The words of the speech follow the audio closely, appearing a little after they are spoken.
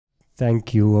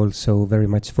thank you also very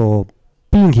much for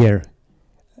being here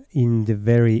in the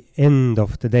very end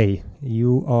of the day.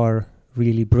 You are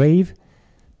really brave,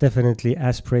 definitely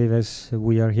as brave as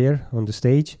we are here on the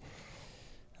stage.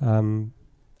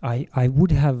 I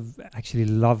would have actually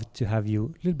loved to have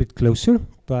you a little bit closer,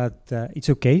 but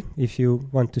it's okay if you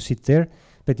want to sit there.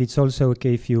 But it's also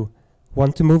okay if you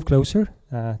want to move closer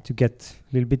to get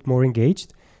a little bit more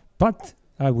engaged. But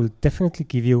I will definitely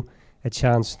give you a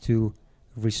chance to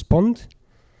respond,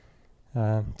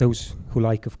 those who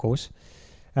like, of course.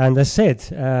 And as said,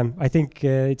 I think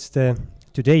it's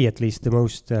today at least the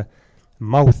most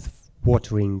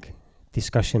mouth-watering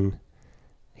discussion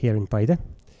here in Paide.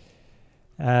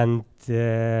 And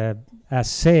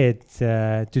as said,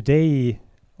 today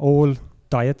all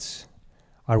diets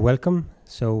are welcome.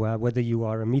 So whether you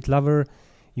are a meat lover,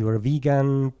 you are a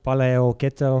vegan, paleo,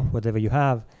 keto, whatever you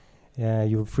have,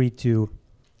 you're free to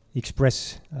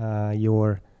express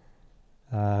your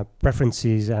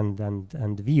preferences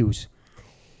and views.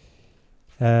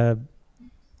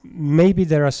 Maybe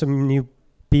there are some new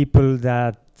people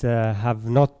that have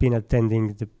not been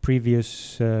attending the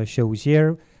previous shows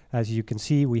here. As you can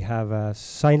see, we have a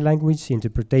sign language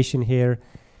interpretation here.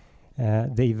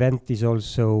 The event is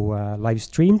also live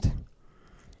streamed.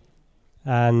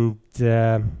 And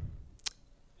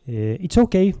it's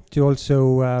okay to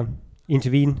also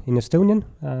intervene in Estonian.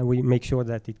 We make sure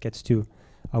that it gets to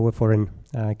our foreign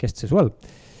guests as well.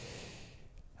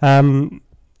 I'm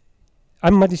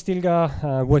Madis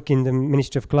Tilga, work in the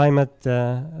Ministry of Climate,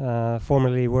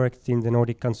 formerly worked in the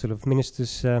Nordic Council of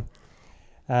Ministers,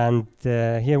 and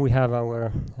here we have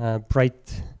our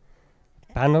bright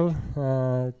panel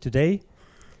today.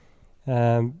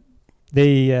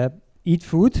 They eat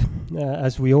food,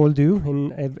 as we all do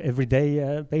in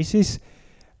everyday basis,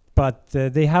 but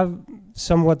they have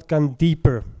somewhat gone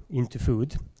deeper into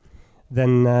food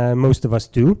than most of us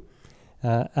do.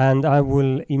 And I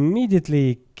will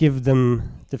immediately give them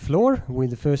the floor with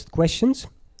the first questions,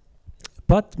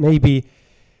 but maybe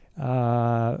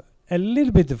a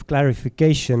little bit of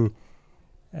clarification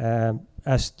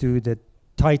as to the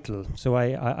title. So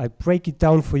I break it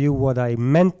down for you what I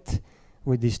meant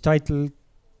with this title,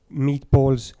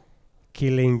 Meatballs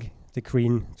Killing the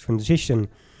Green Transition.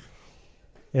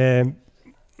 The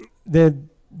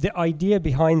idea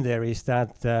behind there is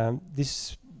that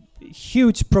this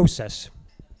huge process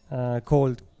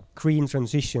called green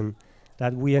transition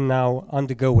that we are now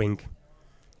undergoing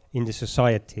in the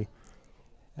society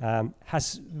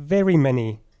has very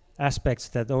many aspects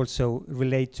that also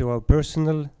relate to our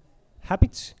personal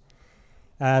habits.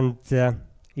 And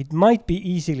it might be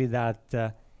easily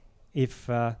that if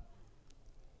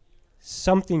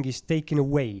something is taken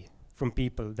away from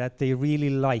people that they really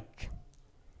like,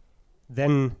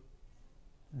 then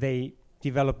they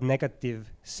develop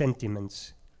negative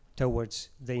sentiments towards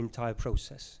the entire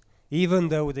process. Even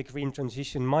though the green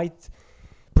transition might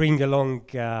bring along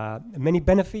many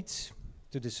benefits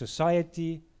to the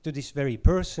society, to this very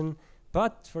person,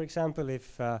 but for example,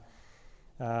 if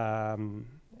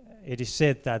it is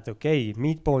said that, okay,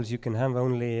 meatballs you can have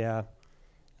only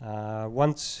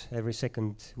once every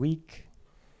second week,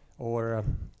 or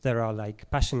there are like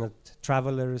passionate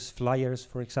travelers, flyers,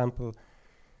 for example,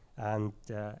 and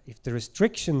if the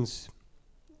restrictions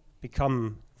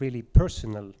become really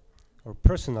personal or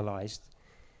personalized,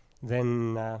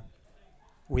 then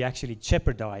we actually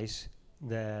jeopardize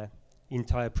the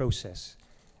entire process.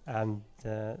 And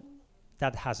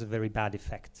that has a very bad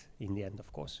effect in the end,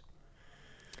 of course.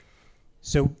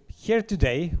 So here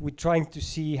today, we're trying to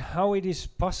see how it is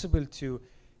possible to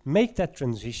make that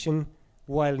transition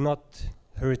while not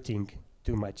hurting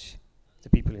too much the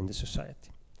people in the society.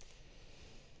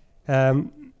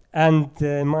 And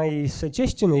my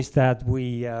suggestion is that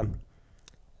we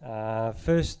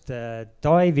first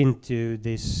dive into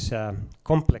this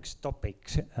complex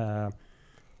topic,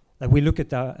 that we look at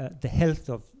the health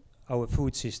of our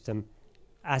food system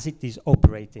as it is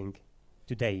operating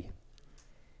today.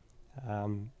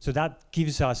 So that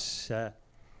gives us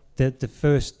the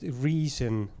first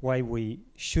reason why we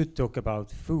should talk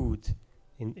about food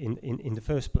in the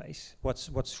first place.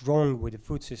 What's wrong with the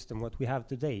food system, what we have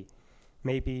today?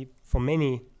 Maybe for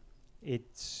many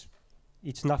it's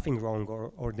nothing wrong,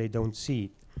 or they don't see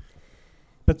it.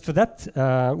 But for that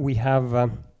we have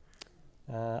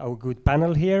our good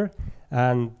panel here,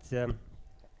 and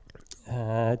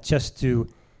just to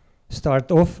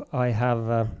start off, I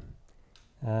have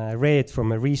read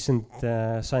from a recent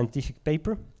scientific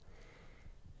paper.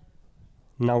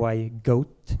 Now I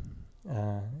quote,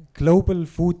 global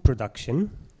food production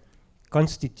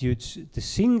constitutes the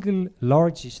single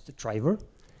largest driver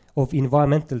of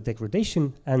environmental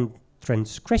degradation and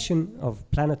transgression of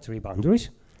planetary boundaries.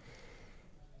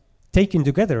 Taken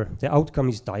together, the outcome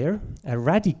is dire. A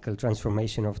radical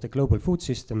transformation of the global food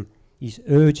system is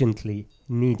urgently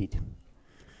needed.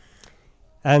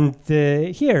 And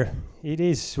here it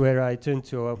is where I turn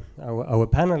to our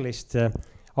panelist,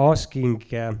 asking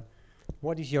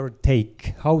what is your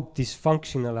take, how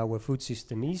dysfunctional our food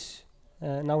system is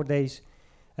nowadays.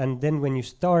 And then when you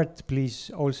start,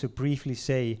 please also briefly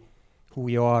say who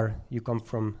you are, you come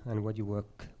from, and what you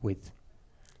work with.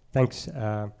 Thanks.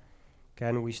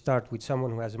 Can we start with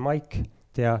someone who has a mic?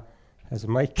 There has a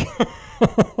mic.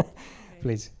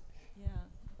 Please. Yeah,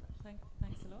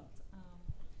 thanks a lot.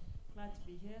 Glad to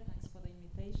be here. Thanks for the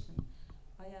invitation.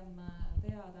 I am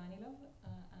Danilov,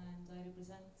 and I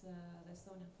represent the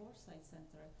Estonian Foresight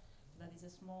Center. That is a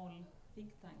small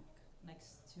think tank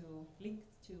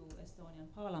linked to Estonian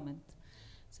Parliament.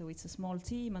 So it's a small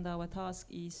team, and our task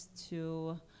is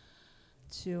to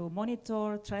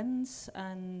monitor trends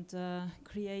and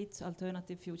create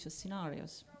alternative future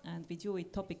scenarios. And we do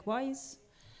it topic-wise.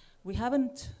 We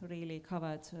haven't really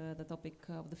covered the topic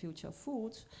of the future of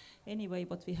food. Anyway,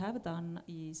 what we have done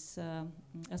is,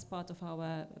 as part of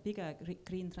our bigger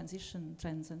green transition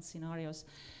trends and scenarios,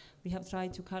 we have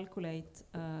tried to calculate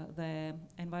the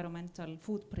environmental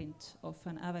footprint of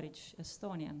an average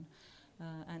Estonian.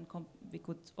 And we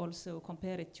could also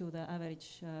compare it to the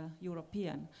average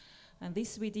European. And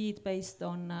this we did based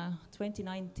on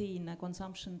 2019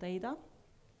 consumption data.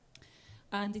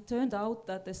 And it turned out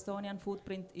that the Estonian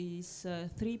footprint is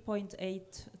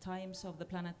 3.8 times of the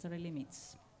planetary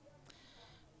limits.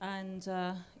 And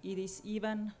it is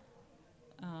even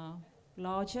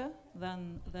larger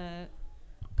than the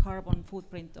carbon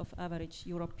footprint of average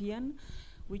European,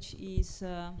 which is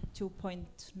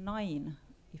 2.9,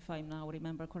 if I now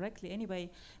remember correctly. Anyway,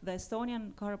 the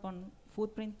Estonian carbon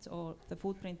footprint, or the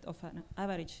footprint of an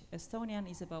average Estonian,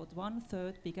 is about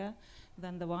 1/3 bigger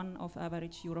than the one of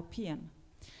average European.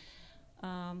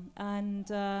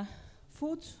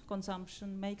 Food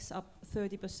consumption makes up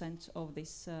 30% of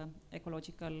this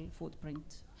ecological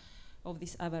footprint, of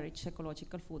this average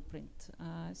ecological footprint.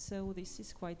 So this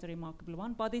is quite a remarkable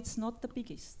one, but it's not the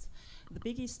biggest. The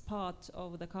biggest part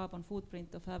of the carbon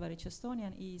footprint of average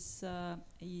Estonian is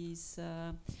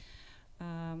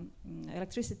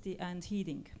electricity and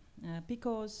heating,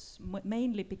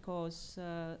 mainly because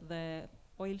the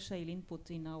oil shale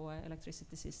input in our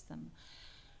electricity system,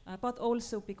 but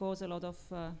also because a lot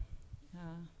of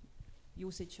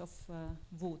usage of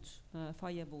wood,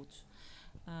 firewood.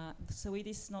 So it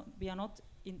is not, we are not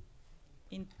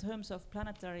in terms of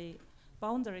planetary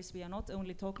boundaries, we are not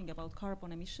only talking about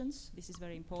carbon emissions, this is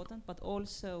very important, but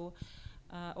also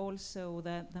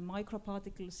the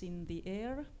microparticles in the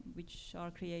air, which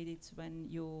are created when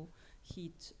you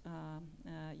heat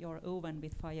your oven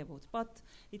with firewood. But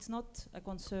it's not a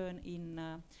concern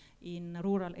in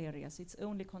rural areas. It's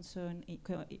only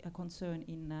a concern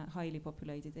in highly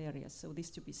populated areas. So this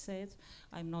to be said,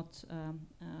 I'm not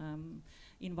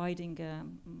inviting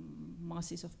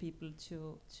masses of people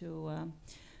to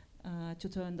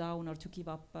turn down or to give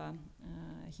up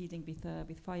heating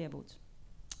with firewood.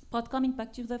 But coming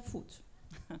back to the food.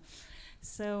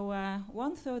 So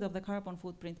 1/3 of the carbon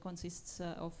footprint consists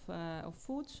of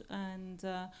food, and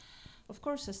of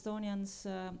course Estonians,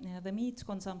 the meat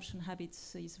consumption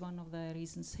habits is one of the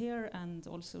reasons here, and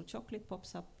also chocolate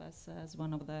pops up as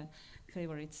one of the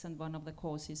favorites and one of the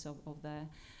causes of the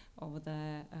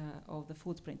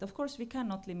footprint. Of course we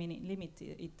cannot limit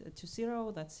it to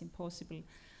zero, that's impossible.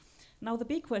 Now the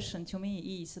big question to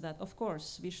me is that, of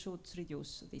course, we should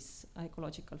reduce this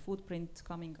ecological footprint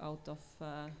coming out of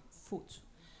food.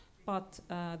 But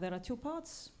there are two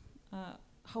parts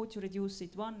how to reduce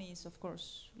it. One is, of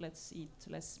course, let's eat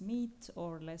less meat,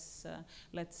 or let's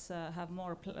have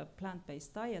more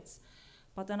plant-based diets.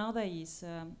 But another is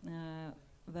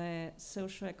the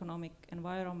socio-economic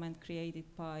environment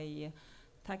created by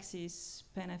taxes,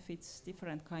 benefits,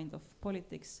 different kind of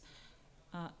politics.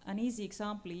 An easy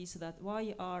example is that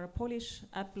why are Polish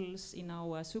apples in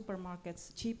our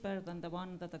supermarkets cheaper than the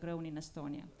one that are grown in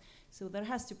Estonia? So there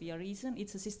has to be a reason.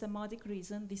 It's a systematic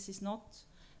reason. This is not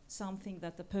something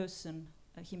that the person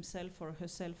himself or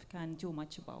herself can do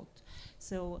much about.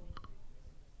 So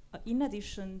in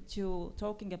addition to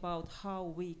talking about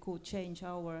how we could change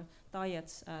our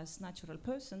diets as natural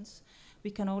persons,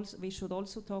 we should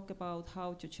also talk about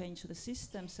how to change the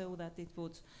system so that it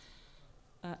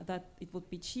would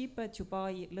be cheaper to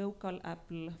buy local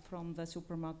apple from the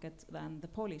supermarket than the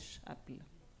Polish apple.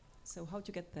 So how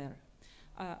to get there?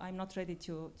 I'm not ready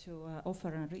to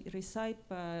offer a recipe,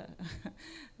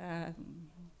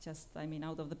 just, I mean,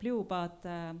 out of the blue, but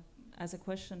as a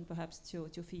question perhaps to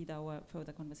feed our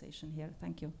further conversation here.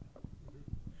 Thank you.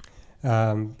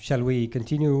 Shall we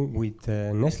continue with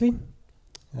Nesli?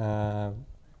 The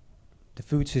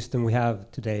food system we have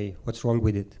today, what's wrong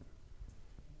with it?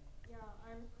 Yeah,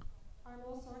 I'm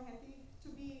also happy to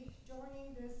be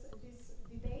joining this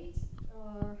debate.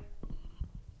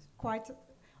 Quite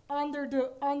under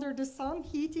the sun,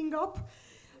 heating up.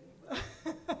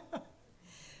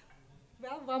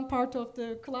 Well, one part of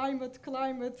the climate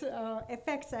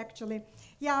effects actually.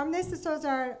 Yeah, I'm Nesli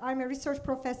Sözer. I'm a research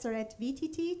professor at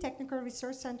VTT, Technical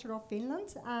Research Center of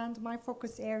Finland, and my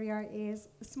focus area is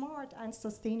smart and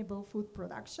sustainable food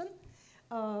production.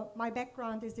 My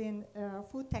background is in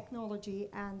food technology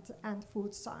and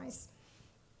food science.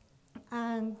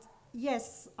 And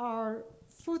yes, our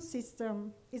food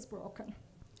system is broken.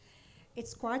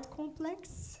 It's quite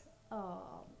complex.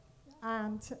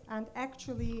 And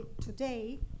actually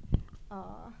today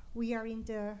we are in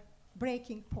the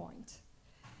breaking point,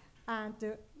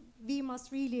 and we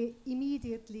must really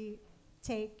immediately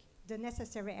take the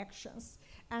necessary actions.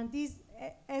 And this,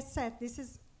 as said,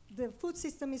 the food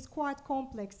system is quite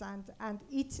complex, and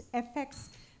it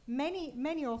affects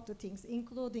many of the things,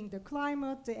 including the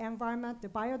climate, the environment, the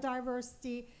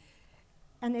biodiversity,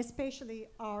 and especially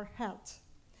our health.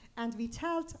 And with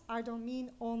health, I don't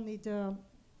mean only the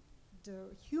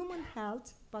human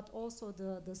health, but also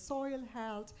the soil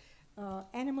health,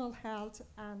 animal health,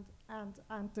 and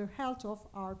the health of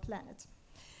our planet.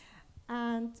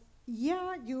 And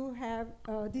yeah, you have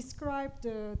described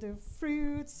the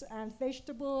fruits and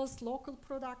vegetables, local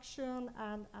production,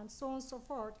 and so on and so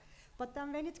forth. But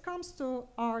then when it comes to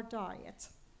our diet,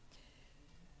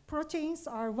 proteins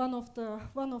are one of the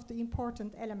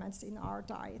important elements in our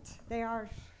diet. They are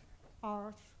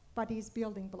our body's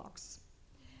building blocks.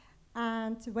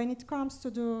 And when it comes to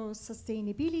the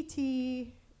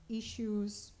sustainability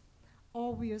issues,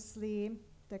 obviously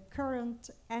the current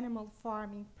animal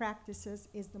farming practices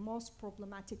is the most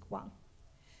problematic one.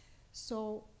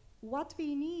 So what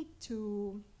we need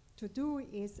to do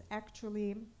is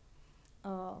actually,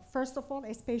 first of all,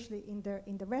 especially in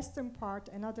the western part,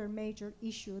 another major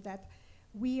issue that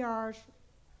we are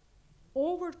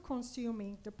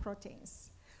over-consuming the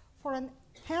proteins. For a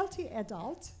healthy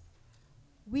adult,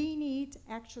 we need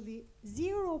actually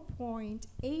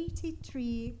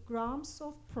 0.83 grams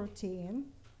of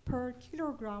protein per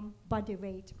kilogram body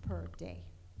weight per day.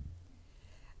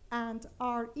 And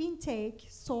our intake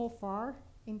so far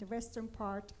in the western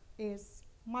part is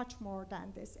much more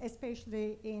than this,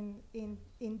 especially in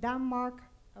Denmark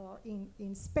or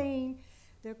in Spain.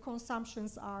 The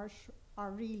consumptions are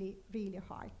really, really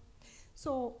high.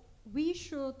 So we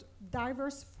should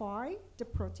diversify the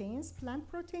proteins. Plant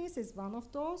proteins is one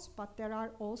of those, but there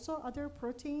are also other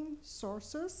protein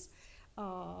sources,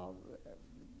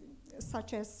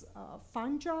 such as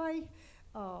fungi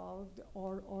or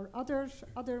other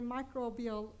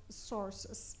microbial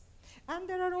sources. And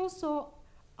there are also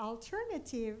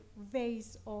alternative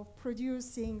ways of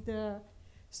producing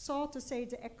so to say,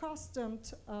 the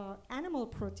accustomed animal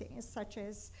proteins, such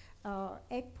as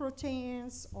egg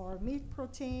proteins or milk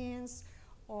proteins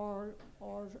or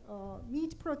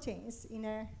meat proteins in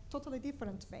a totally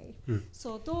different way.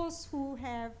 So those who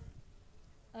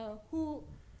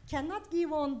cannot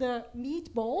give on the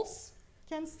meatballs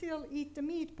can still eat the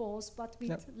meatballs, but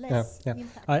with less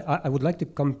impact. I would like to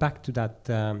come back to that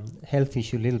health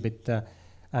issue a little bit.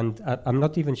 And I'm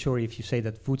not even sure if you say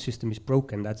that food system is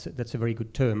broken. That's a very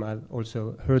good term. I've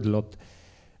also heard a lot.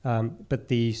 But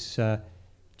these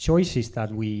choices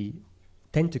that we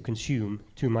tend to consume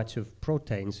too much of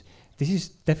proteins, this is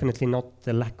definitely not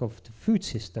the lack of the food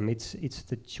system. It's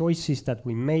the choices that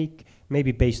we make,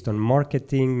 maybe based on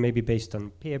marketing, maybe based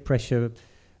on peer pressure,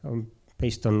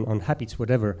 based on habits,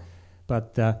 whatever.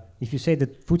 But if you say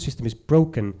that food system is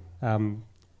broken,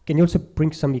 can you also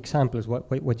bring some examples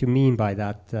what you mean by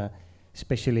that?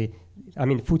 Especially, I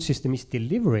mean, food system is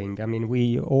delivering. I mean,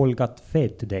 we all got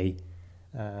fed today,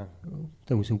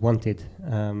 those who wanted.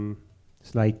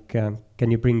 It's like,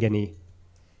 can you bring any?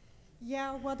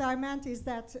 Yeah, what I meant is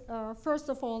that, first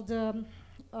of all, the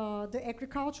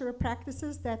agricultural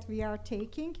practices that we are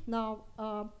taking now,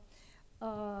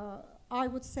 I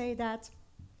would say that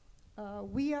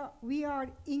we are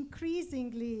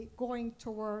increasingly going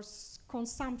towards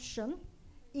consumption,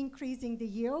 increasing the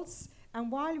yields,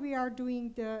 and while we are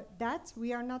doing that,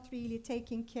 we are not really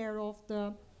taking care of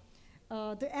the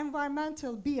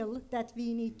environmental bill that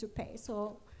we need to pay.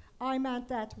 So I meant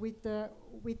that with the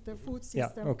food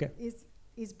system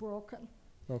is broken.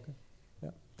 Okay,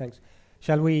 yeah, thanks.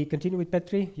 Shall we continue with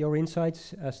Petri? Your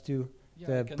insights as to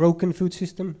the broken food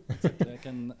system? Exactly.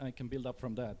 I can build up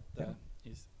from that.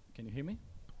 Can you hear me?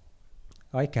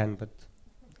 I can, but...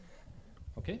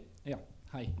 Okay, yeah,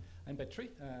 hi, I'm Petri.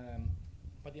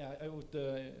 But yeah, I would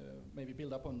maybe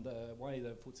build up on why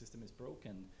the food system is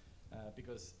broken,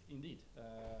 because indeed,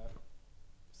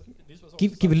 so this was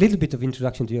give a little bit of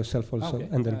introduction to yourself also, okay.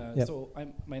 and then So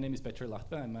my name is Petri-Jaan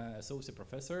Lahtvee. I'm an associate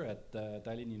professor at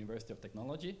Tallinn University of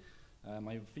Technology.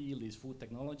 My field is food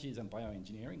technologies and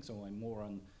bioengineering, so I'm more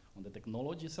on the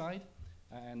technology side.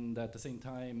 And at the same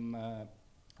time,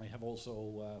 I have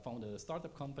also founded a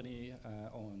startup company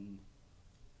on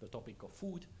the topic of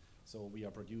food. So we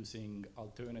are producing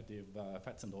alternative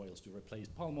fats and oils to replace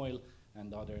palm oil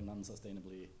and other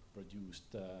non-sustainably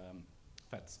produced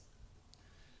fats.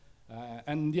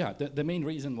 And yeah, the main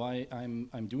reason why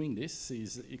I'm doing this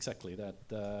is exactly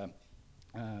that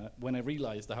when I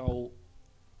realized how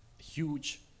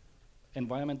huge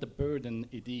environmental burden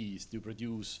it is to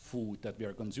produce food that we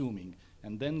are consuming,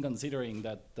 and then considering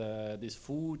that this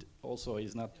food also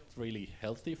is not really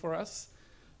healthy for us,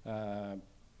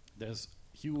 there's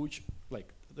huge,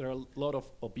 there are a lot of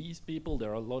obese people,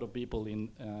 there are a lot of people in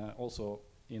also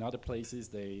in other places,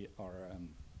 they are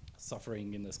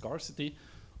suffering in the scarcity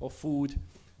of food,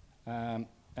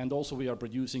 and also we are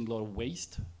producing a lot of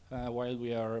waste while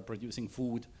we are producing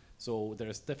food, so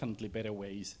there's definitely better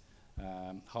ways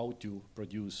how to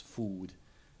produce food.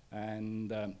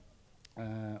 And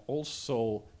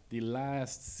also the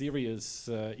last serious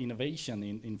innovation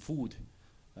in food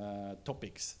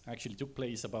topics actually took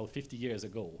place about 50 years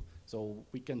ago. So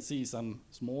we can see some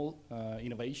small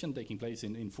innovation taking place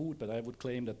in food, but I would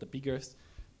claim that the bigger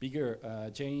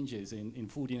changes in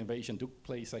food innovation took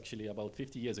place actually about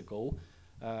 50 years ago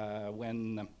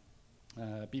when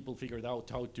people figured out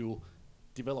how to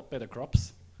develop better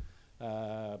crops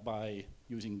by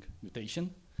using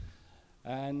mutation.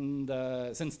 And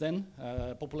since then,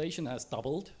 population has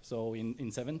doubled. So in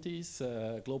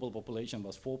 70s, global population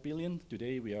was 4 billion.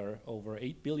 Today we are over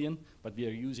 8 billion, but we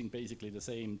are using basically the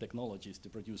same technologies to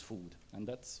produce food. And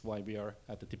that's why we are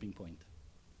at the tipping point.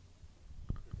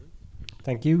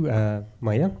 Thank you.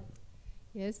 Maija?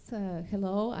 Yes,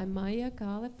 hello, I'm Maija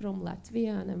Kale from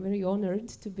Latvia, and I'm very honored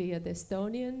to be at the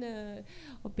Estonian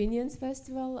Opinions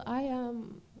Festival. I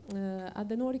am at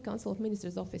the Nordic Council of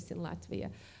Ministers office in Latvia,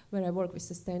 where I work with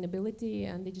sustainability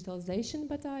and digitalization,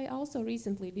 but I also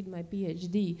recently did my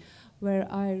PhD, where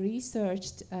I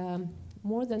researched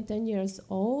more than 10 years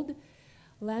old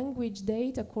language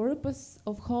data corpus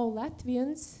of how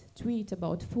Latvians tweet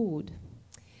about food.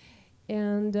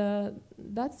 And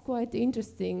that's quite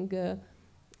interesting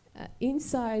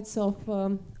insights of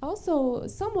also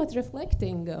somewhat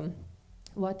reflecting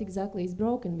what exactly is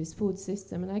broken with food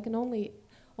system. And I can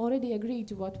already agree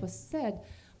to what was said,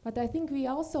 but I think we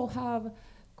also have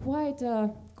quite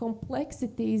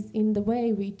complexities in the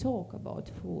way we talk about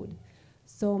food.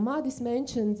 So Madis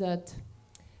mentioned that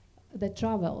the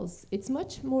travels. It's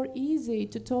much more easy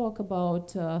to talk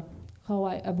about how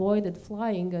I avoided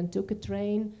flying and took a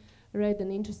train, read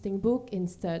an interesting book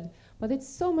instead. But it's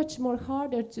so much more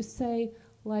harder to say,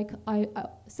 like, I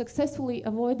successfully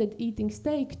avoided eating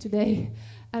steak today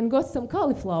and got some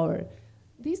cauliflower.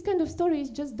 These kind of stories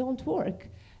just don't work.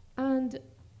 And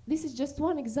this is just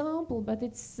one example, but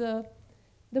it's the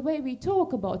way we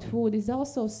talk about food is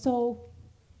also so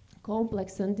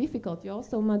complex and difficult. You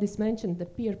also, Madis, mentioned the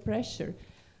peer pressure.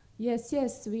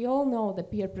 Yes, we all know the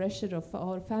peer pressure of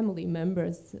our family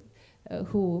members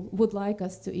who would like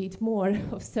us to eat more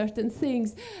of certain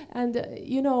things. And,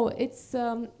 you know, it's,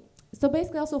 so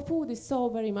basically also food is so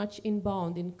very much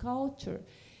inbound in culture.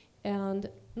 And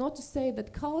not to say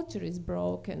that culture is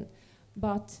broken,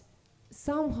 but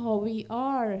somehow we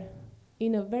are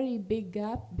in a very big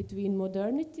gap between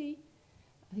modernity,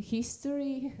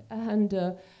 history, and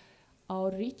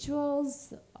our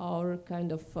rituals, our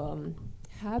kind of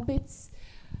habits.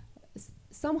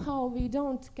 Somehow we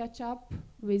don't catch up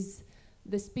with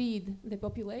the speed the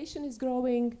population is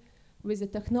growing, with the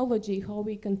technology, how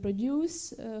we can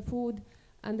produce food,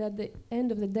 and at the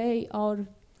end of the day, our,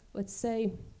 let's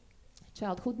say,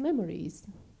 childhood memories.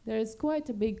 There is quite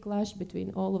a big clash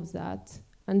between all of that.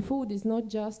 And food is not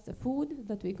just a food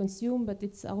that we consume, but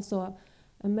it's also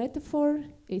a metaphor,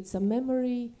 it's a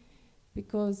memory,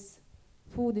 because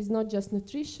food is not just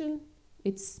nutrition,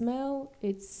 it's smell,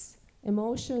 it's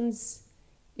emotions,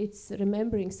 it's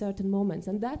remembering certain moments.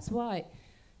 And that's why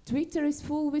Twitter is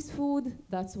full with food,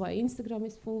 that's why Instagram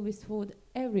is full with food.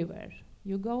 Everywhere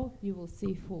you go, you will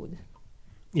see food.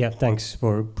 Yeah, thanks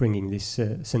for bringing this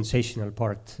sensational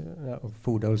part of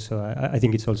food also. I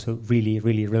think it's also really,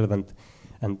 really relevant.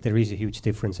 And there is a huge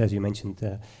difference, as you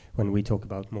mentioned, when we talk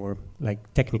about more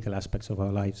like technical aspects of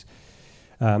our lives.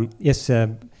 Yes,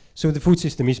 so the food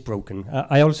system is broken.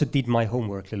 I also did my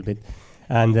homework a little bit,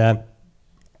 and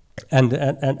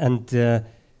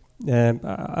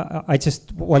I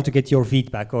just want to get your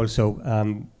feedback also.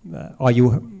 Are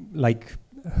you like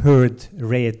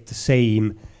read the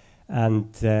same, and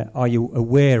are you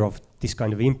aware of this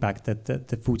kind of impact that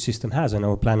the food system has on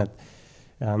our planet?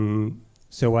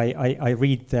 So I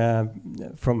read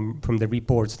from the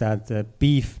reports that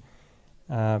beef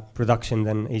production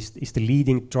then is the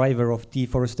leading driver of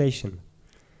deforestation.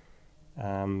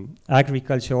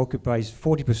 Agriculture occupies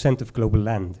 40% of global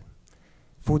land.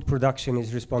 Food production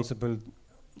is responsible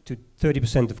to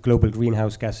 30% of global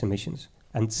greenhouse gas emissions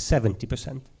and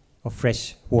 70% of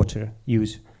fresh water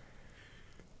use.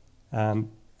 And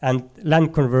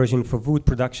land conversion for food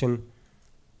production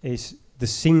is the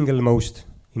single most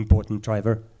important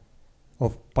driver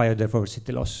of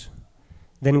biodiversity loss.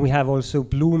 Then we have also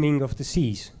blooming of the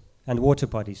seas and water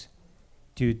bodies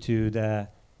due to the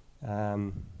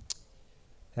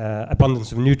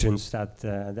abundance of nutrients that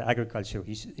the agriculture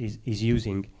is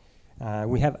using.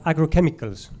 We have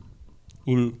agrochemicals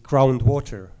in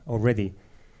groundwater already.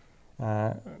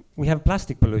 We have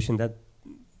plastic pollution that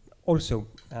also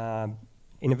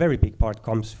in a very big part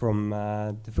comes from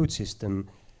the food system.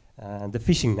 The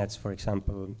fishing nets, for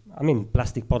example. I mean,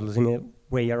 plastic bottles in a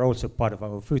way are also part of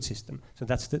our food system. So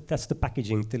that's the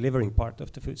packaging, delivering part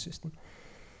of the food system.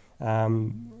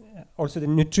 Also, the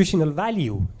nutritional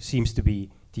value seems to be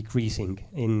decreasing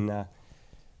in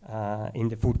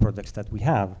the food products that we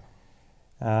have,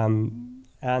 and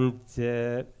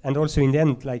also in the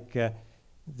end, like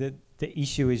the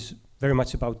issue is very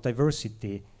much about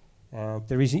diversity.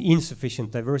 There is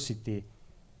insufficient diversity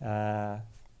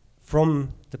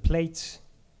from the plates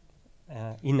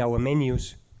in our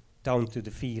menus down to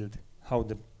the field, how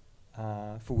the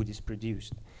food is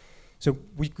produced. So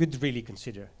we could really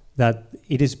consider that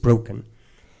it is broken.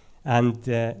 And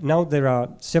now there are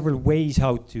several ways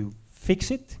how to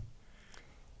fix it.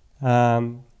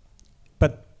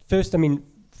 But first, I mean,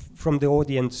 from the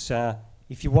audience,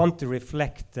 if you want to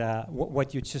reflect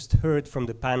what you just heard from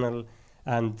the panel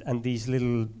and these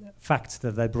little facts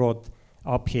that I brought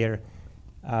up here,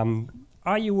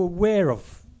 are you aware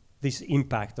of this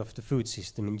impact of the food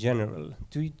system in general?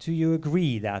 Do you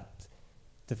agree that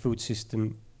the food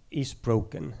system is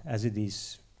broken as it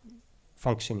is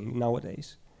functioning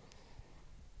nowadays?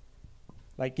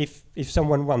 Like if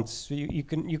someone wants, you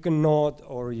can nod,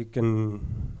 or you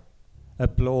can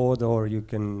applaud, or you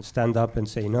can stand up and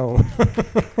say no.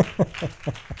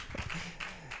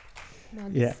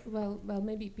 Yeah. Well,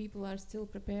 maybe people are still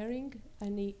preparing.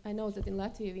 I know that in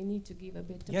Latvia we need to give a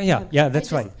bit of time. Yeah, that's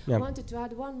fine. I wanted to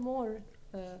add one more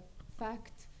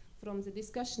fact from the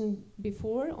discussion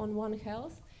before on One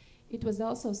Health. It was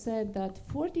also said that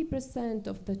 40%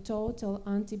 of the total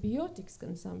antibiotics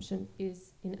consumption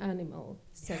is in animal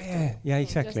sector. Yeah,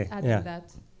 exactly. Just adding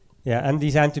that. Yeah, and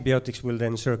these antibiotics will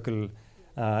then circle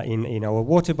in our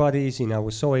water bodies, in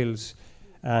our soils,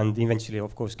 and eventually,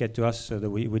 of course, get to us, so that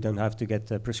we don't have to get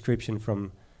a prescription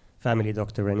from family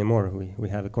doctor anymore. We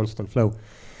have a constant flow.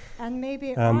 And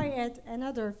maybe I add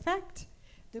another fact.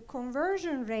 The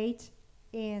conversion rate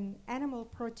in animal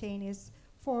protein is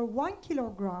for 1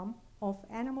 kilogram of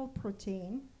animal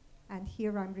protein, and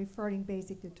here I'm referring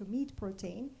basically to meat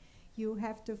protein, you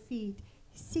have to feed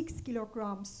 6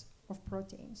 kilograms of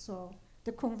protein. So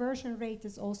the conversion rate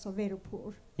is also very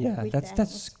poor. Yeah,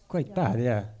 that's quite bad,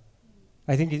 yeah.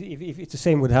 I think if it's the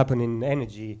same would happen in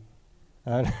energy,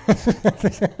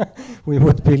 we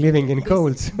would be living in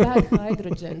colds. Black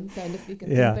hydrogen, kind of, we can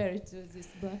compare it to this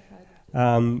black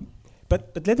hydrogen.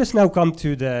 But let us now come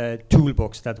to the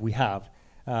toolbox that we have.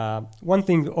 One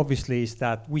thing, obviously, is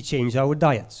that we change our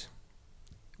diets.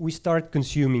 We start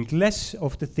consuming less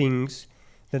of the things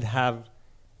that have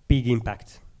big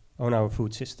impact on our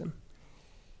food system.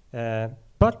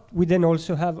 But we then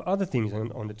also have other things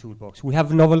on the toolbox. We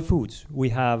have novel foods. We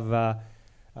have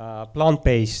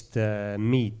plant-based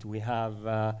meat. We have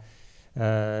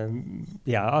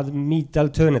other meat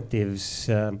alternatives.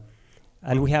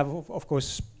 And we have, of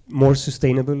course, more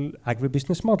sustainable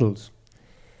agribusiness models.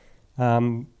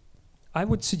 I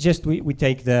would suggest we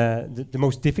take the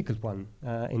most difficult one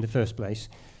in the first place.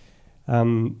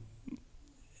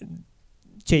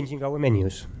 Changing our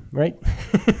menus, right?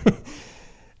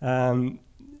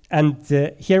 And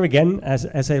here again,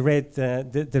 as I read,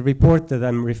 the report that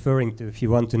I'm referring to, if you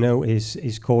want to know,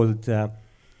 is called,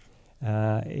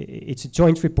 it's a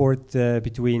joint report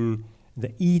between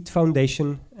the EAT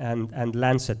Foundation and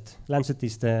Lancet. Lancet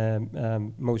is the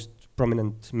most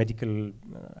prominent medical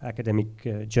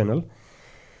academic journal.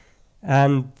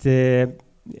 And the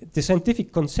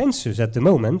scientific consensus at the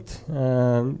moment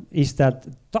is that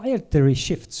dietary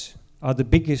shifts are the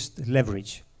biggest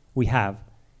leverage we have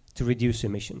to reduce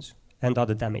emissions and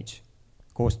other damage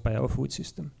caused by our food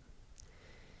system.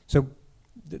 So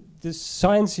the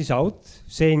science is out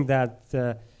saying that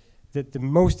the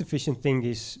most efficient thing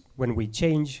is when we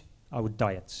change our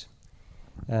diets.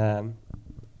 And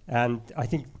I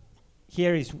think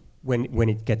here is when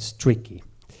it gets tricky.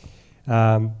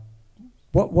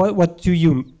 What do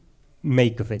you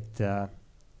make of it?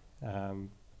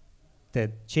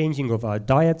 The changing of our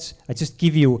diets. I just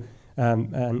give you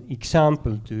an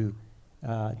example to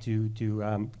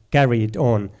carry it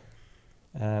on.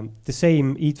 The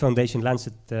same Eat Foundation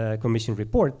Lancet Commission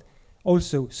report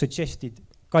also suggested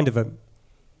kind of a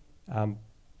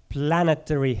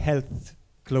planetary health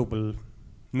global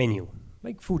menu,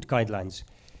 like food guidelines.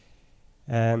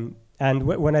 And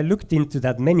when I looked into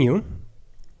that menu,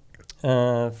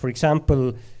 for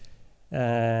example,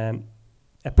 a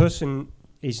person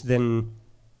is then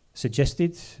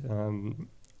suggested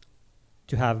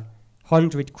to have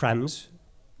 100 grams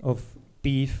of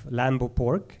beef, lamb or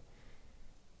pork,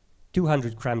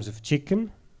 200 grams of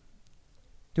chicken,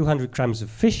 200 grams of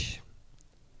fish,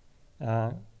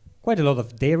 quite a lot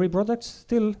of dairy products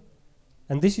still,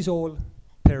 and this is all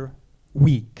per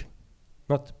week,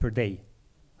 not per day,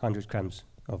 100 grams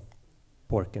of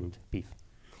pork and beef.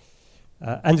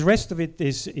 And the rest of it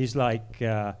is like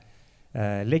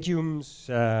legumes,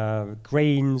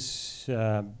 grains,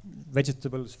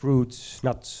 vegetables, fruits,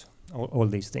 nuts, all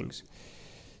these things.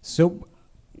 So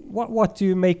what do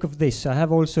you make of this? I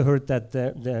have also heard that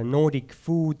the Nordic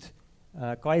food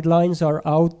guidelines are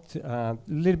out a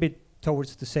little bit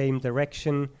towards the same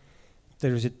direction.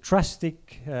 There is a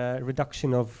drastic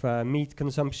reduction of meat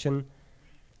consumption.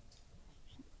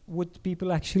 Would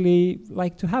people actually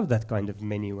like to have that kind of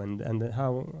menu, and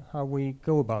how we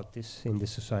go about this in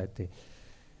this society?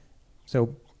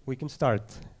 So we can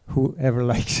start, whoever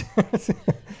likes.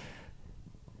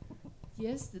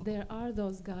 Yes, there are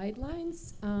those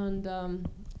guidelines, and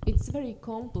it's very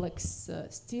complex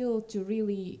still to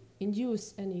really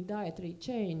induce any dietary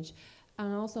change.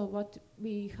 And also what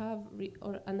we have,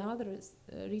 and other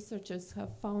researchers have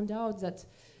found out that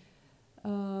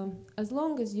as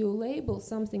long as you label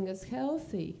something as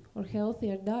healthy or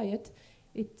healthier diet,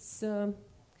 it's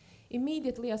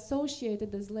immediately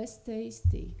associated as less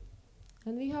tasty.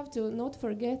 And we have to not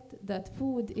forget that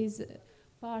food is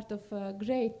part of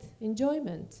great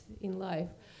enjoyment in life.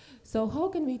 So how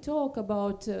can we talk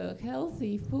about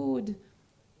healthy food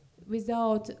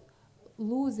without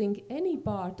losing any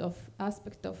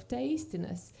aspect of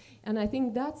tastiness? And I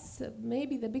think that's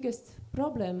maybe the biggest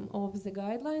problem of the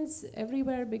guidelines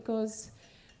everywhere, because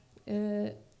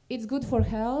it's good for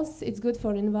health, it's good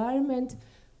for environment,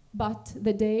 but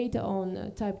the data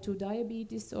on type 2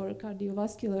 diabetes or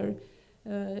cardiovascular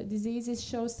diseases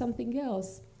shows something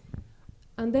else.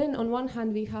 And then on one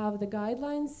hand we have the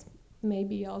guidelines,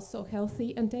 maybe also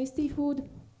healthy and tasty food.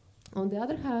 On the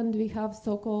other hand we have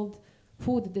so-called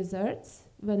food deserts,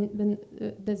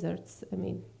 deserts, I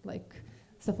mean like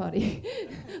safari,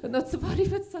 not safari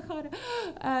but Sahara.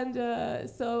 And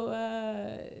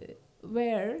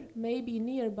where maybe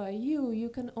nearby you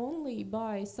can only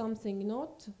buy something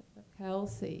not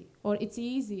healthy, or it's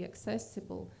easy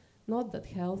accessible, not that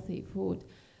healthy food.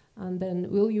 And then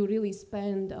will you really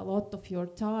spend a lot of your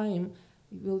time?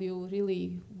 Will you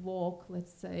really walk,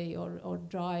 let's say, or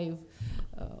drive,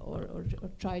 or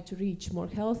try to reach more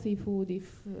healthy food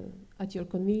if at your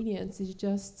convenience is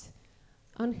just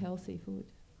unhealthy food?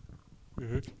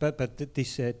 Mm-hmm. But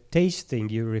this tasting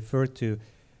you refer to,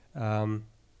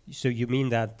 so you mean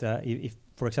that if,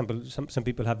 for example, some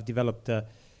people have developed a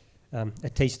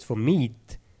taste for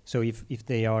meat, so if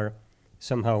they are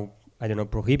somehow, I don't know,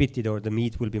 prohibited, or the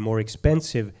meat will be more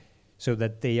expensive, so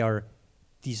that they are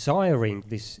desiring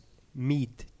this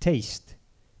meat taste.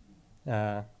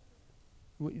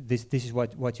 This is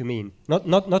what you mean.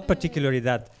 Not particularly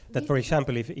that for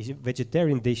example, if a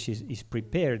vegetarian dish is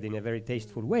prepared in a very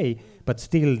tasteful way, but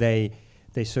still they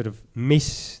sort of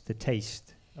miss the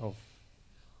taste of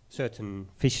certain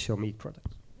fish or meat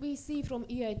products. We see from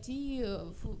EIT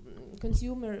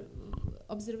consumer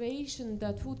observation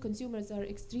that food consumers are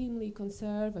extremely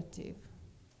conservative.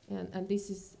 And this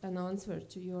is an answer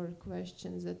to your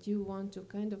questions, that you want to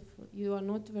you are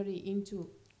not very into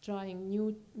trying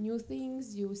new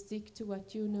things, you stick to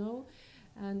what you know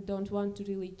and don't want to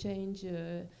really change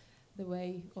the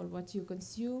way or what you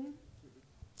consume.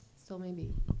 So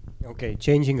maybe. Okay,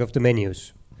 changing of the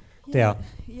menus. Yeah.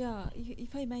 Yeah.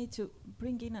 If I may to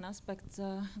bring in an aspect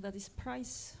that is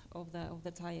price of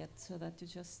the diet, so that you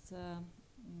just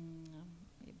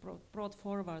brought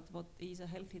forward what is a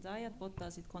healthy diet, what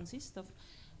does it consist of,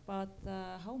 but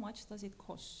how much does it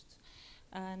cost?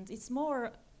 And it's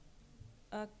more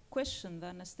a question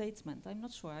than a statement. I'm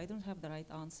not sure. I don't have the right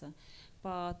answer.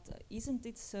 But isn't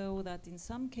it so that in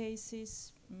some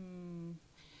cases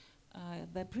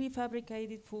the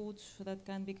prefabricated food that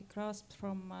can be grasped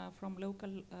from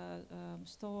local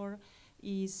store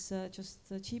is just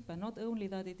cheaper? Not only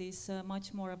that it is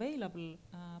much more available,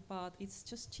 but it's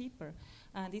just cheaper.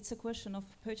 And it's a question of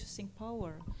purchasing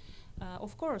power.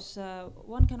 Of course,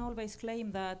 one can always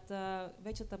claim that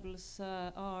vegetables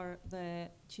are the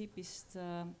cheapest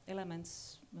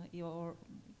elements or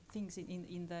things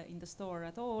in the store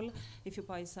at all. If you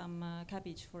buy some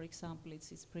cabbage, for example,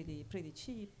 it's pretty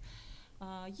cheap.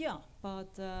 Yeah,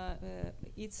 but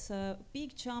it's a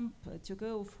big jump to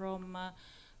go from a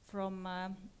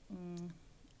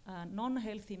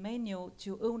non-healthy menu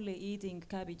to only eating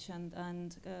cabbage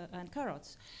and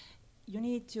carrots. You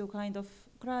need to kind of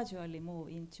gradually move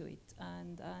into it,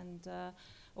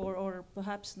 or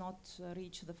perhaps not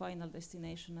reach the final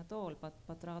destination at all,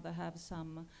 but rather have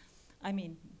some. I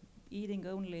mean, eating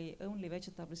only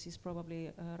vegetables is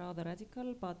probably rather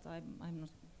radical, but I'm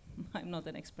not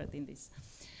an expert in this.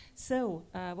 So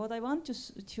what I want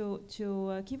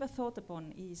to give a thought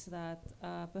upon is that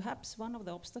perhaps one of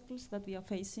the obstacles that we are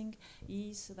facing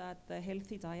is that the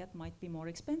healthy diet might be more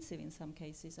expensive in some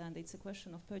cases, and it's a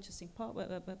question of purchasing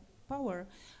power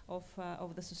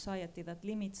of the society that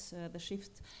limits the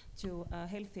shift to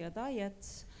healthier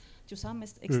diets. To some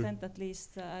extent, at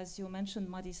least, as you mentioned,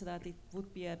 Madis, that it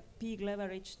would be a big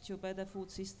leverage to better food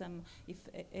system if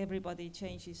everybody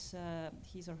changes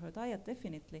his or her diet,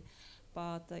 definitely.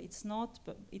 But it's not.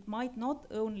 It might not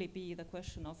only be the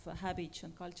question of habits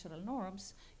and cultural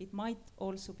norms. It might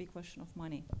also be a question of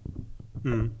money.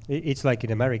 It's like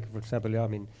in America, for example. I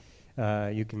mean,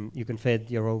 you can feed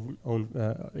your own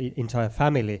entire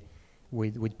family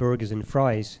with burgers and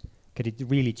fries. Get it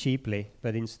really cheaply,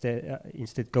 but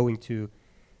instead going to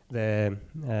the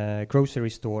grocery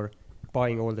store,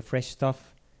 buying all the fresh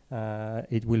stuff,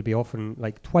 it will be often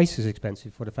like twice as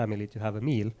expensive for the family to have a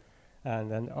meal,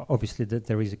 and then obviously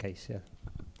there is a case,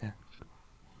 yeah.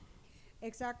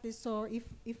 Exactly. So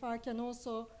if I can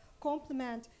also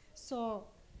complement, so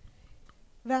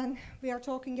when we are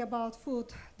talking about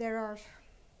food, there are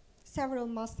several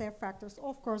must-have factors.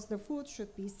 Of course, the food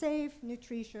should be safe,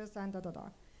 nutritious, and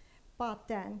But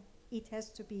then it has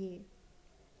to be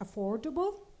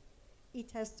affordable,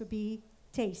 it has to be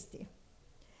tasty.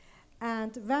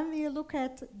 And when we look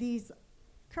at these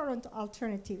current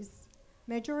alternatives,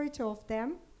 majority of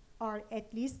them are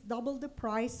at least double the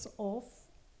price of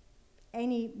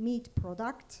any meat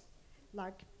product,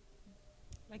 like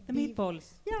the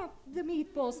meatballs. Yeah, the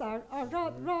meatballs are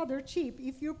rather cheap.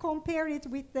 If you compare it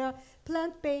with the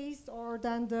plant-based or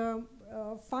then the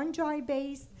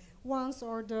fungi-based ones,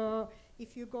 or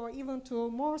if you go even to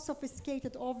more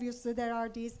sophisticated, obviously there are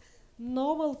these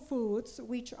novel foods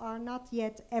which are not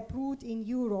yet approved in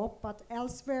Europe, but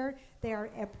elsewhere they are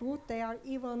approved. They are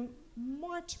even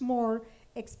much more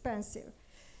expensive.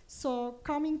 So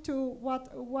coming to what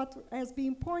has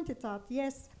been pointed out,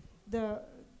 yes, the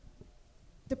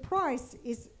price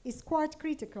is quite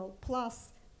critical,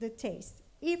 plus the taste.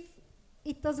 If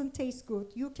it doesn't taste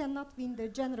good, you cannot win the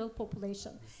general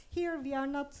population. Here we are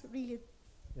not really,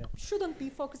 shouldn't be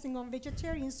focusing on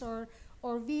vegetarians or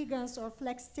vegans or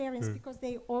flexitarians, because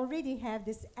they already have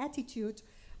this attitude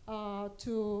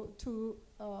to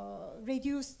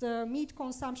reduce the meat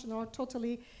consumption or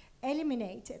totally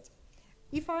eliminate it.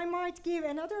 If I might give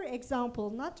another example,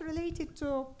 not related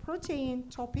to protein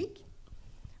topic,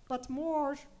 but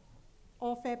more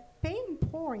of a pain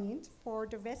point for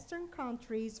the Western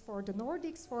countries, for the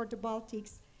Nordics, for the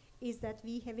Baltics, is that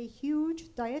we have a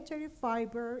huge dietary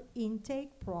fiber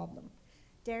intake problem.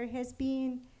 There has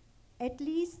been at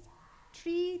least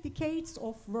 3 decades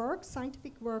of work,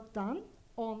 scientific work done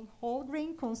on whole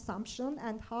grain consumption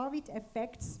and how it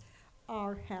affects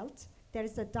our health. There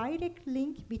is a direct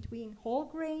link between whole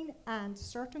grain and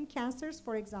certain cancers,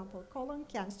 for example, colon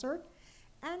cancer,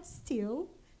 and still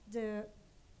the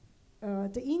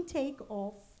intake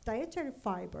of dietary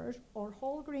fiber or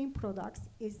whole grain products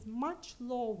is much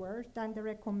lower than the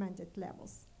recommended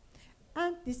levels.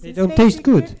 And this they is don't taste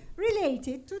good.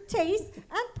 Related to taste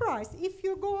and price. If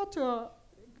you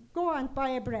go and buy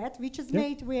a bread which is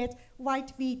made with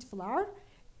white wheat flour,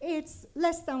 it's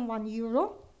less than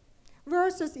 €1.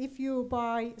 Versus if you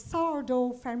buy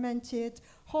sourdough fermented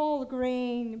whole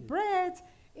grain bread,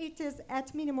 it is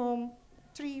at minimum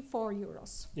 3-4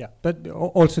 euros. Yeah, but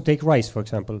also take rice, for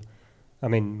example. I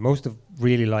mean, most of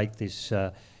really like this,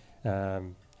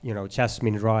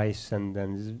 jasmine rice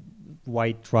and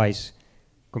white rice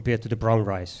compared to the brown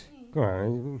rice.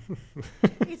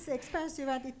 It's expensive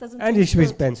and it doesn't. And it's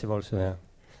expensive also, yeah.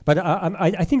 But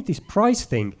I think this price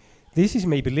thing, this is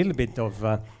maybe a little bit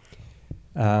of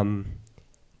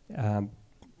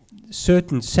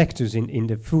certain sectors in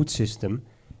the food system.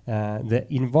 The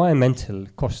environmental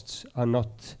costs are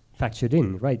not factored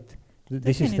in, right?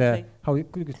 This is the how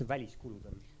kuidas the väliskulud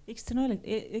on.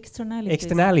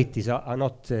 Externalities are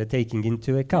not taking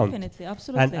into account. Definitely,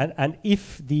 absolutely. And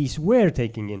if these were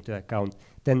taking into account,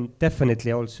 then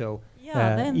definitely also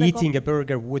eating a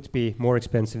burger would be more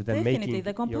expensive than making definitely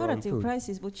the comparative your own food.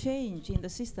 prices would change in the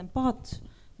system, but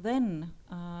then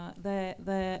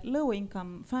the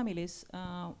low-income families,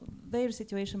 their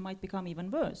situation might become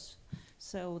even worse.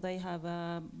 So they have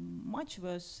much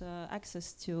worse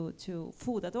access to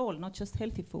food at all, not just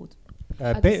healthy food.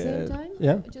 At the same time,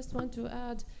 I just want to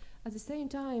add, at the same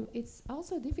time, it's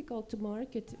also difficult to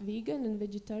market vegan and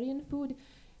vegetarian food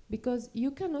because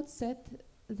you cannot set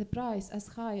the price as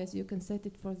high as you can set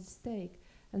it for the steak.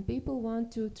 And people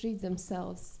want to treat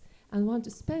themselves and want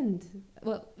to spend.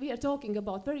 Well, we are talking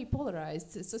about very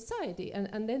polarized society.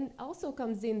 And then also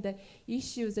comes in the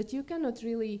issues that you cannot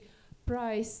really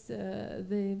price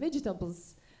the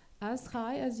vegetables as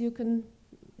high as you can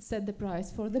set the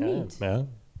price for the meat. Yeah.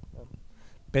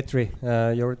 Petri,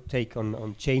 your take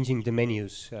on changing the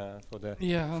menus for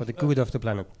the good of the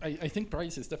planet. I think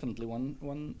price is definitely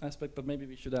one aspect, but maybe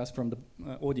we should ask from the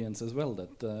audience as well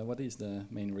that what is the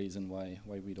main reason why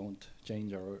we don't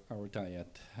change our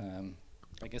diet?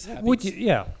 I guess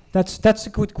habits. That's a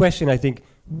good question. I think.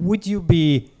 Would you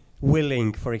be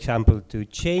willing, for example, to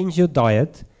change your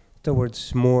diet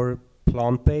towards more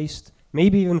plant-based,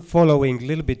 maybe even following a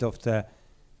little bit of the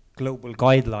global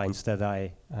guidelines that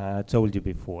I told you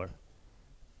before?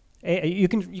 You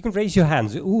can raise your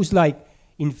hands. Who's like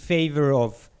in favor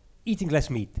of eating less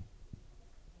meat?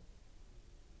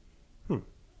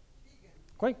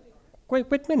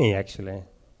 Quite many actually.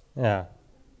 Yeah.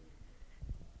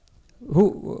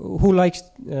 Who likes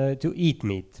to eat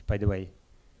meat, by the way?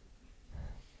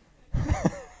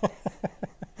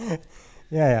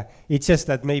 Yeah. It's just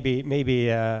that maybe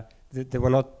there were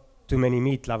not too many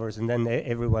meat lovers, and then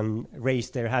everyone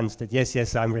raised their hands that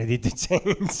yes, I'm ready to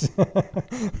change.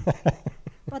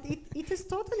 But it is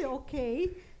totally okay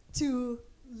to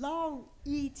love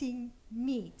eating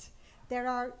meat. There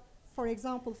are, for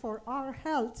example, for our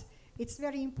health, it's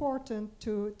very important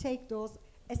to take those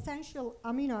essential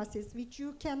amino acids which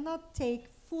you cannot take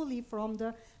fully from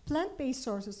the plant-based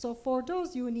sources. So for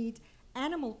those you need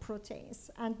animal proteins,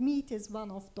 and meat is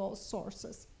one of those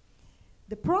sources.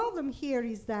 The problem here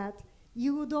is that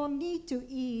you don't need to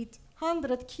eat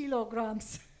 100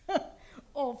 kilograms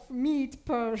of meat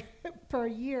per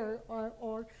year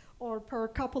or per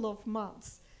couple of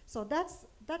months. So that's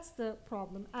the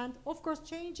problem. And of course,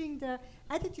 changing the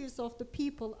attitudes of the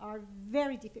people are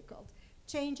very difficult.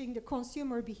 Changing the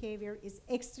consumer behavior is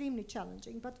extremely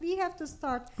challenging, but we have to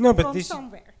start from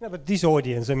somewhere. No, but this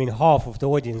audience, I mean, half of the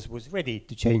audience was ready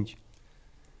to change.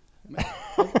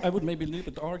 I would maybe a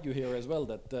little bit argue here as well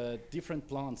that different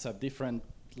plants have different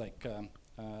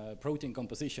protein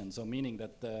composition, so meaning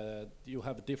that you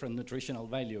have a different nutritional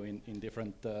value in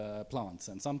different plants,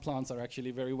 and some plants are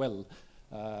actually very well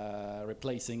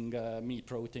replacing meat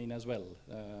protein as well.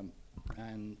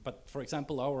 But for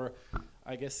example,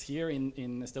 I guess here in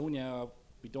Estonia,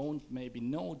 we don't maybe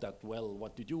know that well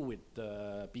what to do with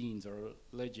beans or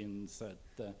legumes.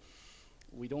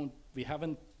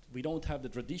 We don't have the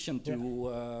tradition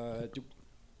to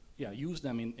use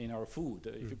them in our food.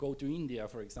 If you go to India,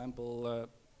 for example,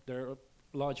 there are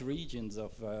large regions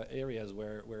of areas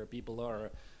where people are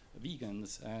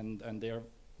vegans and they are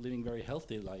living very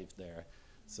healthy life there.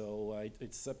 So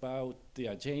it's about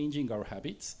changing our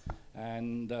habits,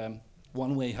 and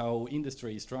one way how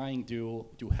industry is trying to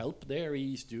help there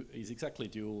is exactly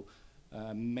to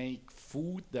make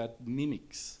food that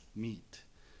mimics meat.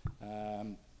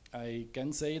 I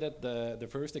can say that the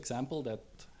first example that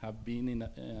have been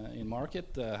in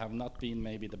market have not been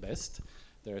maybe the best.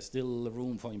 There is still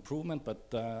room for improvement,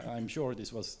 but I'm sure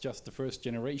this was just the first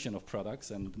generation of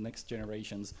products, and the next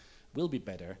generations will be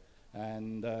better.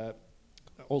 And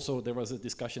also there was a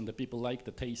discussion that people like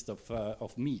the taste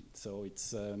of meat, so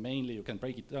it's mainly, you can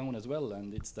break it down as well,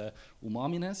 and it's the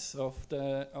umaminess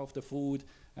of the food,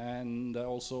 and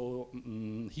also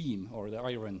heme, or the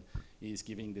iron, is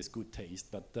giving this good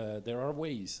taste. But there are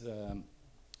ways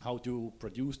how to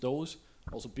produce those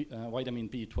Also, vitamin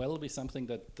B12 is something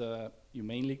that you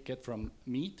mainly get from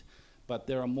meat, but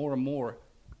there are more and more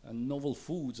novel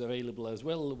foods available as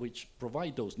well, which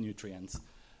provide those nutrients.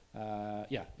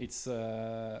 Yeah, it's.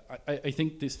 I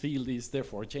think this field is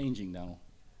therefore changing now.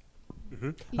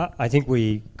 I think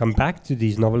we come back to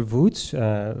these novel foods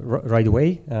right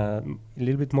away. A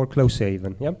little bit more closer,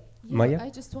 even. Yeah, Maija? I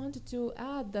just wanted to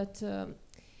add that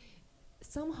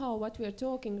somehow what we are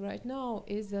talking right now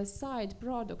is a side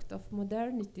product of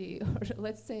modernity, or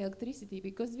let's say electricity,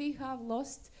 because we have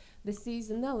lost the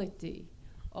seasonality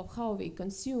of how we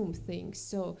consume things.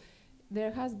 So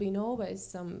there has been always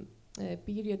some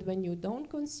period when you don't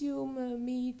consume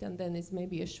meat, and then it's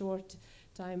maybe a short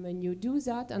time when you do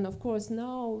that. And of course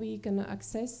now we can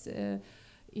access,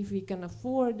 if we can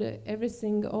afford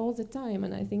everything all the time.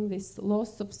 And I think this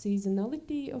loss of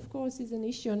seasonality, of course, is an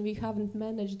issue, and we haven't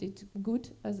managed it good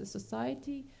as a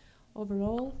society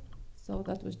overall. So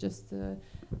that was just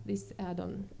this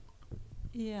add-on.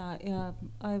 Yeah,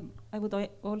 I would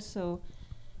also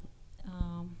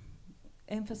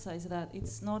emphasize that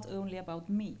it's not only about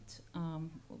meat.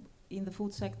 In the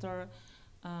food sector,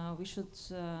 we should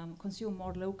consume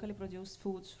more locally produced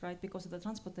foods, right? Because the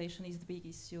transportation is the big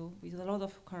issue, with a lot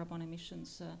of carbon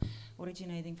emissions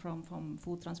originating from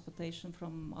food transportation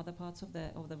from other parts of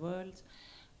the world.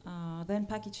 Then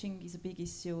packaging is a big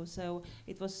issue. So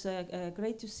it was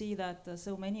great to see that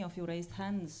so many of you raised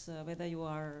hands whether you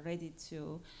are ready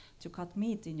to cut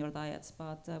meat in your diets.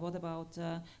 But what about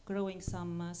growing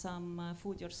some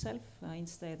food yourself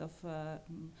instead of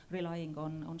relying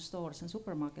on stores and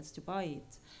supermarkets to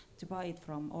buy it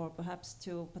from, or perhaps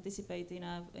to participate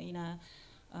in a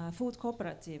food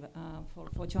cooperative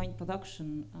for joint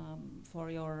production for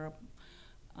your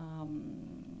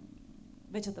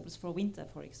vegetables for winter,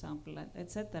 for example,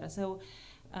 etc. So,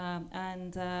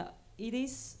 it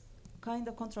is kind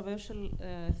of controversial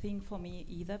thing for me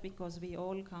either, because we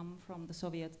all come from the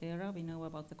Soviet era. We know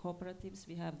about the cooperatives.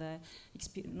 We have the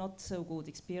not so good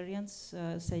experience,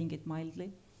 saying it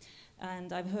mildly.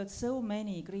 And I've heard so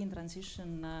many green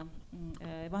transition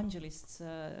evangelists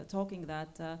talking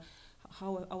that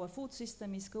how our food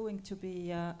system is going to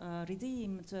be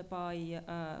redeemed by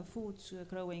food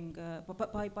growing,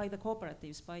 by the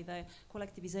cooperatives, by the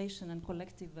collectivization and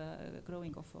collective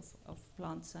growing of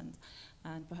plants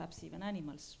and perhaps even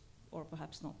animals, or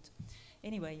perhaps not.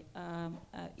 Anyway,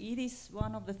 it is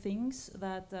one of the things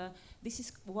that this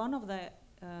is one of the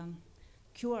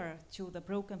cure to the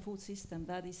broken food system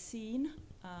that is seen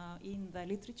in the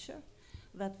literature,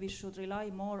 that we should rely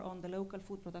more on the local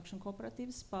food production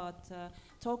cooperatives. But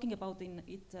talking about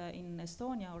it in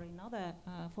Estonia or in other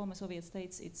former Soviet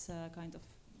states, it's kind of,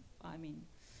 I mean,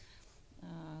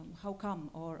 how come,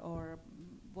 or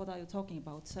what are you talking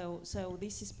about? So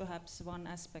this is perhaps one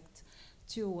aspect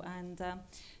too. And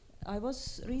I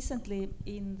was recently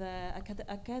in the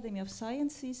Academy of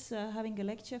Sciences having a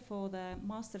lecture for the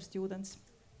master students.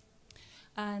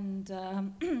 And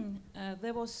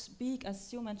there was big,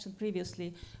 as you mentioned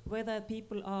previously, whether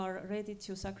people are ready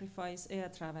to sacrifice air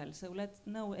travel. So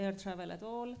no air travel at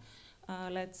all.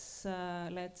 Let's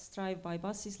drive by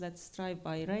buses. Let's drive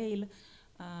by rail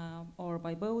or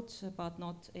by boat, but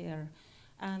not air.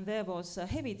 And there was a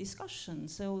heavy discussion.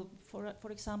 So,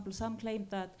 for example, some claimed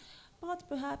that, but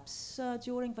perhaps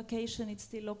during vacation it's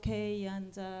still okay,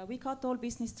 and we cut all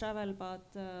business travel, but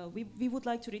we would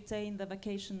like to retain the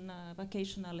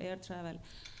vacational air travel.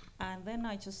 And then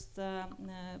I just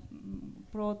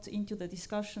brought into the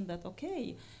discussion that,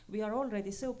 okay, we are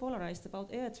already so polarized about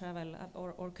air travel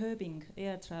or curbing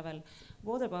air travel.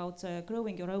 What about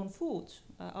growing your own food?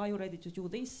 Are you ready to do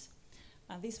this?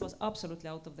 And this was absolutely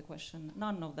out of the question.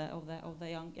 None of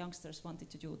the youngsters wanted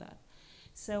to do that.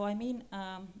 So I mean,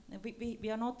 we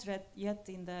are not yet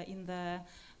in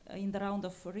the round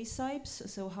of recipes.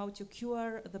 So how to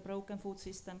cure the broken food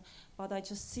system? But I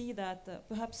just see that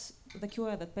perhaps the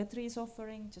cure that Petri is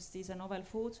offering just is a novel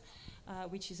food,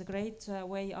 which is a great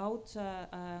way out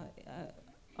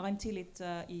until it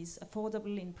is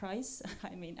affordable in price.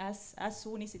 I mean, as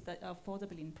soon as it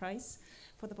affordable in price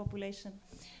for the population.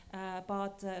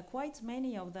 But quite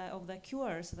many of the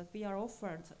cures that we are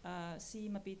offered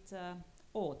seem a bit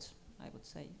odd, I would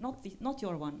say. Not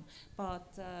your one,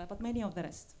 but many of the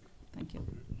rest. Thank you.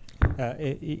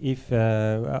 If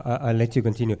I'll let you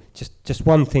continue. Just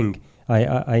one thing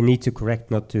I need to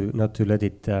correct, not to let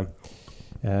it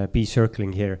be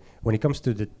circling here. When it comes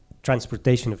to the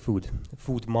transportation of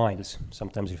food miles,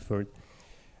 sometimes referred,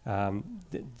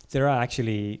 there are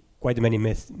actually quite many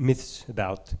myths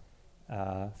about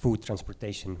food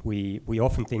transportation. We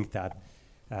often think that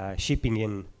shipping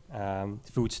in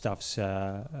foodstuffs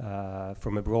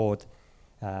from abroad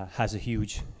has a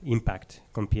huge impact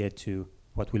compared to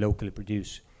what we locally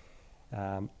produce.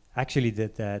 Actually,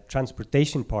 the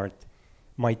transportation part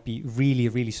might be really,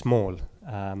 really small,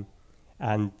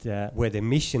 and where the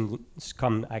emissions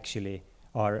come actually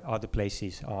are other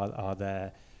places, are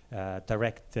the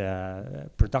direct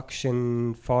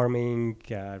production, farming,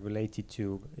 related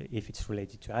to, if it's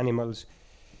related to animals.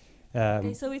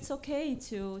 Okay, so it's okay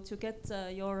to get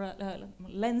your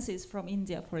lenses from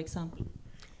India, for example?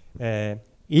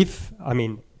 If, I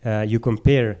mean, you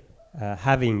compare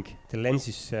having the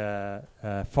lenses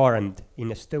farmed in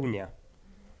Estonia,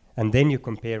 and then you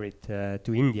compare it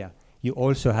to India, you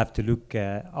also have to look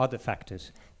other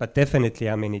factors. But definitely,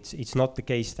 I mean, it's not the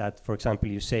case that, for example,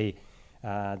 you say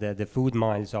the food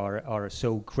miles are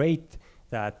so great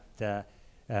that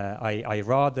I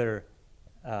rather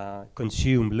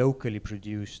consume locally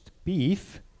produced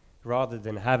beef rather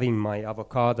than having my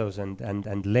avocados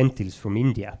and lentils from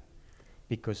India.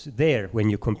 Because there, when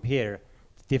you compare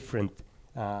different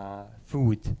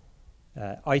food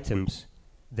items,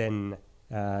 then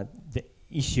the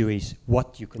issue is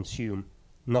what you consume,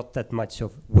 not that much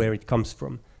of where it comes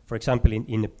from. For example,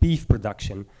 in the beef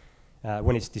production,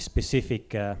 when it's the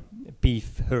specific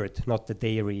beef herd, not the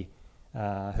dairy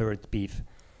herd beef,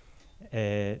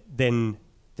 then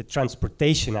the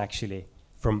transportation actually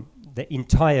from the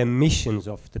entire emissions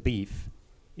of the beef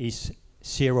is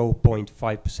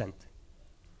 0.5%.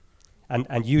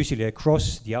 And usually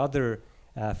across the other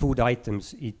food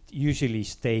items, it usually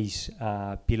stays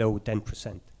below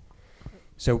 10%.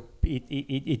 So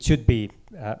it should be,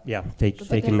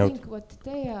 taken note. I think what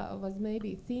Teija was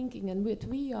maybe thinking, and what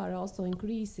we are also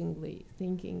increasingly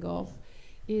thinking of,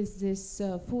 is this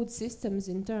food systems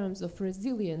in terms of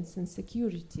resilience and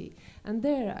security. And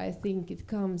there I think it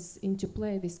comes into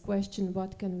play this question,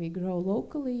 what can we grow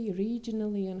locally,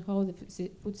 regionally, and how the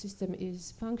food system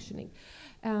is functioning.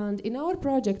 And in our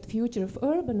project, Future of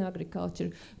Urban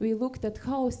Agriculture, we looked at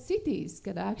how cities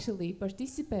can actually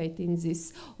participate in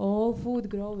this all food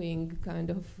growing kind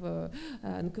of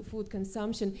food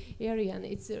consumption area. And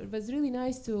it was really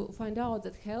nice to find out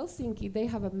that Helsinki, they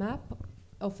have a map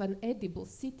of an edible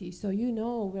city. So you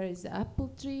know where is the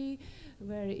apple tree,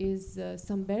 where is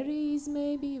some berries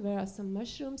maybe, where are some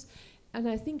mushrooms. And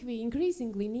I think we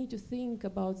increasingly need to think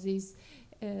about these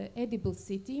edible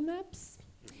city maps.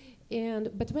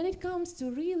 But when it comes to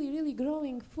really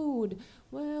growing food,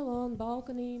 well, on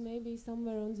balcony, maybe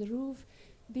somewhere on the roof,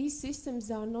 these systems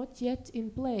are not yet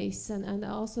in place. And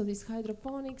also this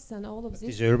hydroponics and all of this.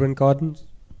 These urban gardens?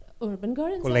 Urban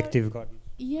gardens Collective gardens?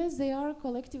 Yes, they are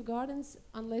collective gardens,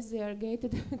 unless they are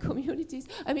gated communities.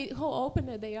 I mean, how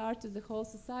open they are to the whole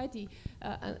society,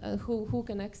 and who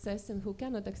can access and who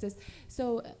cannot access.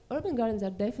 So urban gardens are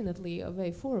definitely a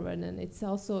way forward, and it's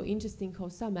also interesting how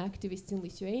some activists in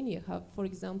Lithuania have, for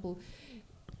example,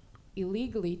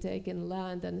 illegally taken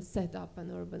land and set up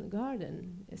an urban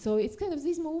garden. So it's kind of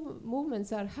these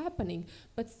movements are happening,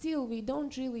 but still we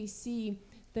don't really see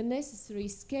the necessary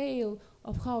scale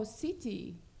of how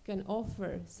city can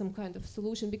offer some kind of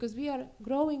solution, because we are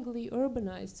growingly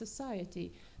urbanized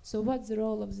society. So what's the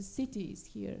role of the cities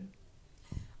here?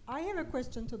 I have a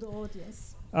question to the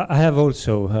audience. I have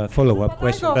also a follow-up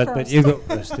question, but you go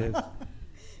first.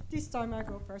 This time I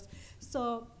go first.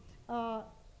 So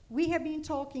we have been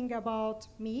talking about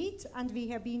meat, and we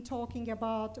have been talking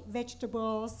about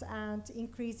vegetables and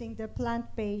increasing the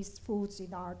plant-based foods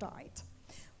in our diet.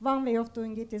 One way of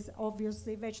doing it is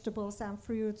obviously vegetables and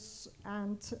fruits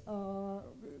and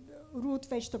root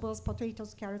vegetables,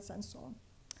 potatoes, carrots, and so on.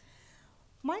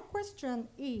 My question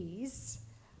is,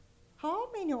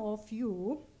 how many of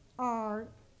you are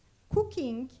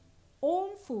cooking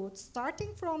own food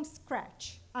starting from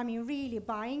scratch? I mean, really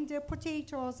buying the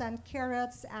potatoes and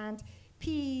carrots and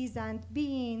peas and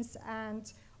beans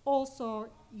and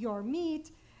also your meat,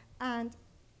 and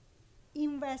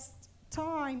invest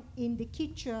time in the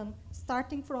kitchen,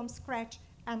 starting from scratch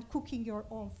and cooking your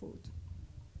own food.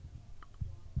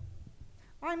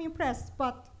 I'm impressed,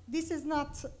 but this is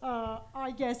not,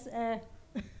 I guess, a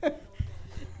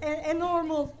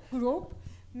normal group.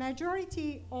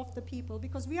 Majority of the people,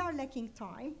 because we are lacking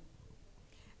time,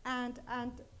 and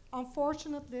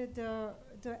unfortunately the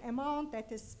amount that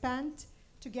is spent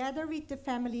together with the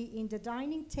family in the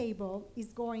dining table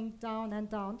is going down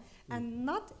and down, and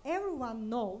not everyone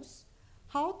knows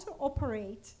how to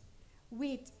operate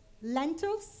with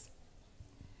lentils,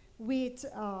 with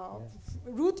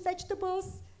root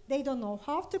vegetables. They don't know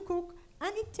how to cook,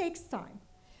 and it takes time.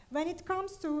 When it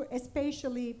comes to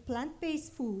especially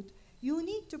plant-based food, you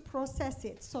need to process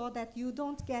it so that you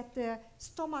don't get the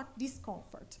stomach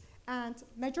discomfort. And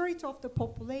majority of the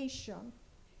population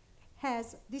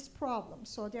has this problem.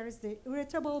 So there is the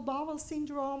irritable bowel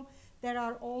syndrome. There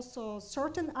are also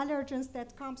certain allergens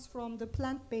that comes from the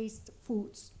plant-based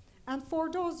foods. And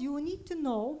for those, you need to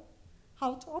know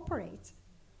how to operate.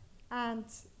 And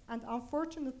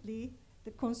unfortunately,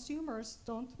 the consumers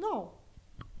don't know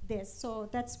this. So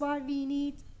that's why we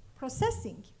need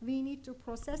processing. We need to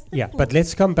process the food. But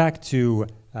let's come back to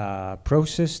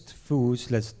processed foods.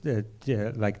 Let's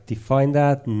like define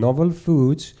that, novel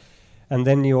foods. And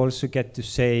then you also get to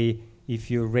say if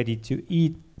you're ready to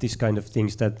eat these kind of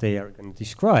things that they are going to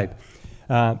describe.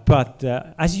 But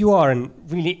as you are a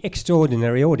really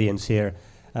extraordinary audience here,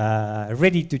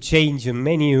 ready to change a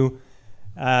menu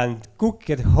and cook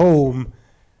at home,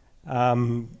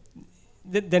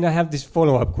 then I have this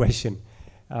follow-up question.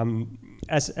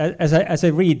 As I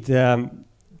read,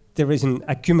 there is an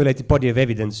accumulated body of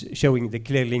evidence showing the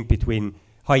clear link between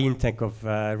high intake of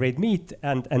red meat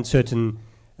and certain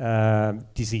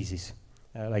diseases,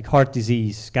 like heart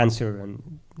disease, cancer,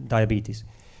 and diabetes.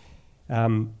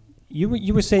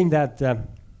 You were saying that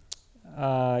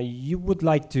you would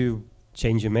like to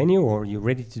change a menu, or you're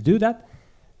ready to do that.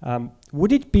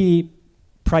 Would it be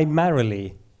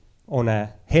primarily on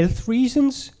a health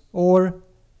reasons or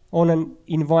on an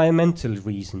environmental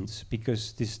reasons,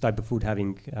 because this type of food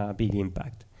having a big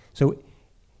impact? So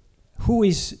who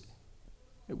is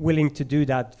willing to do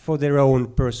that for their own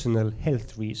personal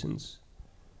health reasons?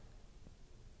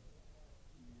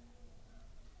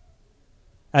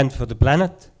 And for the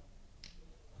planet?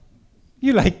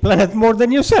 You like planet more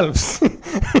than yourselves.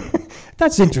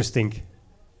 That's interesting.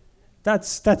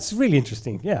 That's really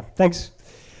interesting. Yeah, thanks.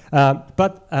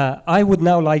 But I would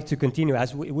now like to continue,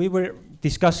 as we were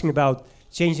discussing about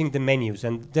changing the menus,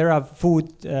 and there are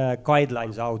food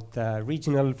guidelines out,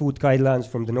 regional food guidelines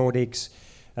from the Nordics,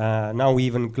 now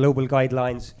even global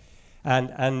guidelines,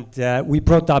 and we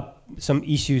brought up some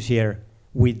issues here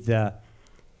with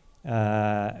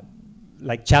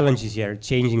like challenges here,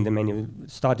 changing the menu,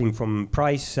 starting from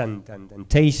price and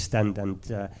taste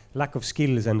and lack of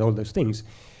skills and all those things.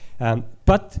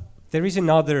 But there is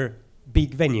another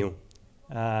big venue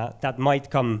that might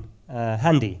come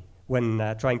handy when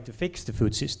trying to fix the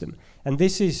food system. And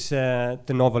this is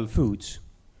the novel foods.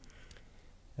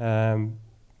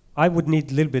 I would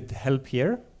need a little bit help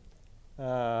here.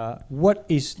 What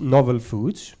is novel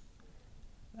foods?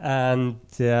 And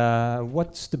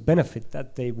what's the benefit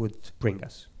that they would bring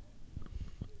us?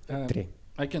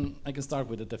 I can start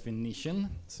with a definition.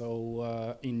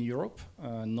 So in Europe,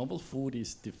 novel food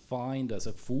is defined as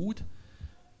a food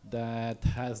that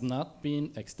has not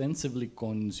been extensively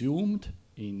consumed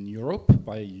in Europe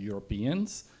by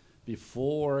Europeans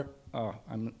before,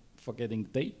 I'm forgetting the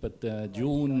date, but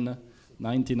June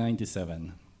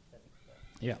 1997.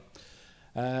 Yeah.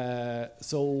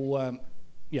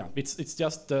 Yeah, it's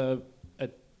just a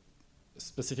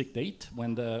specific date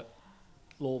when the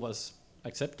law was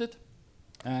accepted,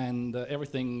 and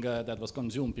everything that was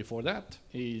consumed before that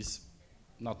is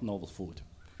not novel food.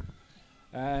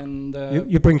 And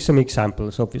you bring some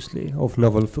examples, obviously, of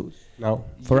novel food now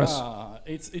for us.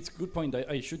 It's a good point.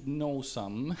 I should know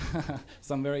some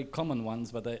some very common ones,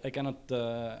 but I cannot.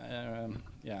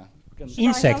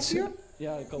 Insects.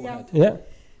 Yeah, go ahead. Yeah.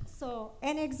 So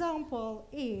an example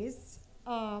is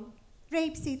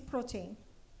rapeseed protein.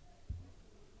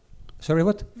 Sorry,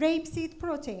 what? Rapeseed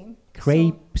protein.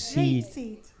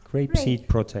 Rapeseed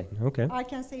protein. Okay. I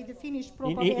can say the Finnish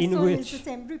probably. Estonian is the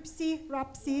same.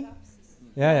 Rapsi.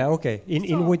 Yeah. Okay.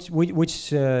 In which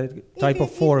type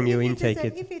of form you intake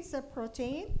it? If it's a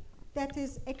protein that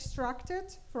is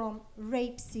extracted from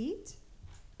rapeseed,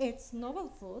 it's novel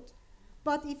food.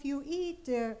 But if you eat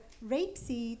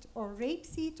rapeseed or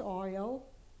rapeseed oil,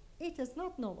 it is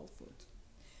not novel food.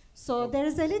 So there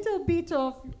is a little bit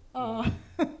of, how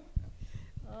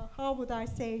would I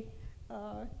say,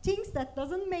 things that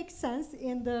doesn't make sense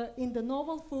in the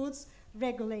novel foods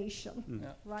regulation.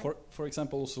 Yeah. Right? For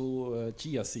example, also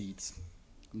chia seeds.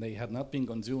 They had not been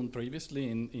consumed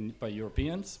previously by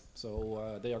Europeans,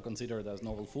 so they are considered as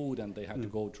novel food, and they had to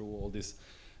go through all this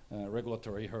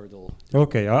regulatory hurdle.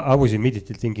 Okay, I was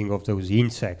immediately thinking of those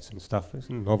insects and stuff as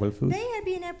novel food. They have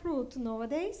been approved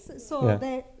nowadays, so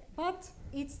but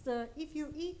it's if you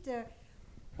eat the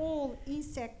whole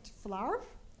insect flour,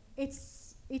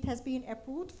 it has been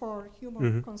approved for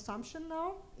human consumption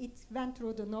now. It went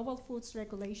through the novel foods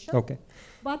regulation. Okay.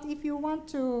 But if you want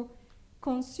to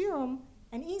consume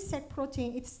an insect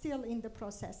protein, it's still in the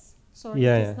process. So it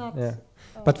is not.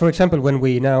 But for example, when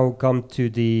we now come to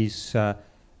these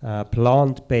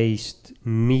plant-based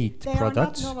meat They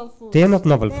products. are not novel foods. They are not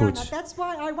novel They are foods. not. That's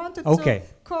why I wanted Okay. to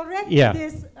correct Yeah.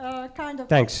 this kind of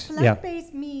Thanks. Yeah.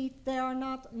 plant-based meat. They are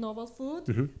not novel food.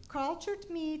 Mhm. Cultured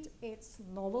meat, it's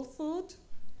novel food,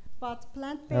 but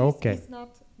plant-based Okay. is not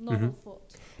novel Mhm. food.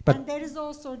 But- And there is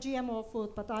also GMO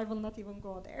food, but I will not even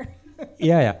go there.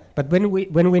 Yeah. But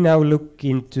when we now look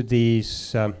into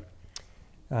these,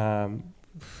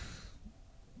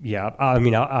 yeah, I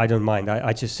mean, I don't mind.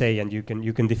 I just say, and you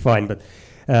can define. But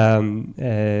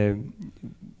the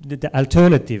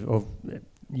alternative of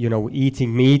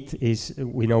eating meat is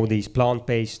we know these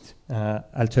plant-based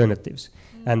alternatives,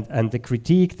 and the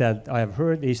critique that I have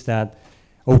heard is that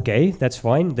okay, that's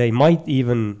fine. They might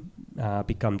even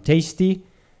become tasty.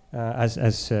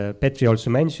 As Petri also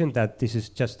mentioned, that this is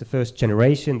just the first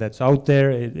generation that's out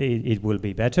there, it will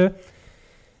be better.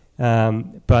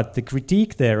 But the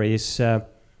critique there is that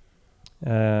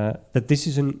this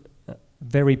is a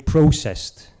very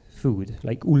processed food,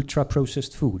 like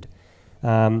ultra-processed food.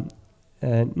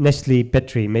 Nesli,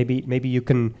 Petri, maybe you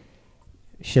can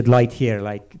shed light here,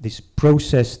 like this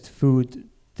processed food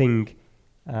thing.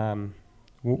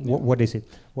 What is it?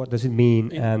 What does it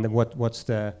mean? And what's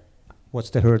the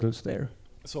hurdles there?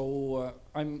 So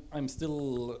I'm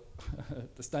still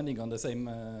standing on the same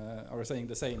or saying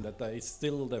the same, that it's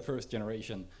still the first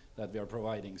generation that we are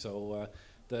providing. So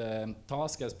the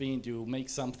task has been to make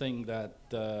something that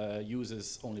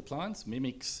uses only plants,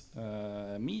 mimics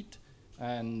meat,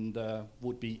 and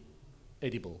would be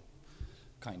edible,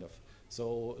 kind of.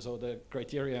 So the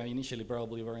criteria initially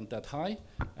probably weren't that high,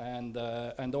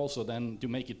 and also then to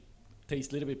make it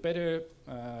taste a little bit better,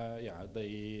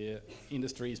 the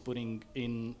industry is putting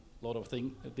in a lot of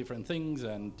different things,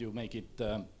 and to make it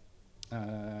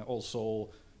also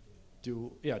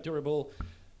durable.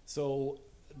 So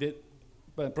the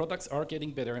products are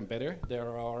getting better and better.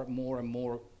 There are more and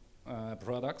more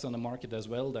products on the market as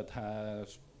well that have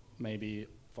maybe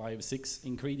 5-6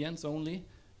 ingredients only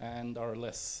and are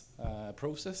less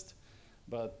processed.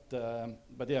 But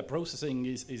yeah, processing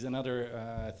is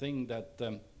another thing that,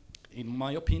 in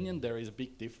my opinion, there is a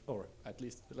big or at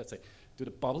least, let's say, to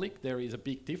the public, there is a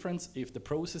big difference if the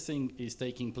processing is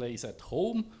taking place at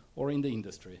home or in the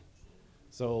industry.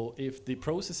 So if the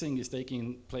processing is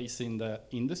taking place in the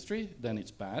industry, then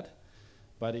it's bad.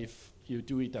 But if you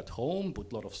do it at home,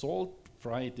 put a lot of salt,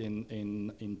 fry it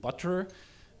in butter,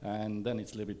 and then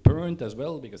it's a little bit burnt as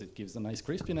well because it gives a nice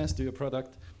crispiness to your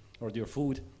product or to your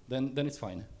food, then it's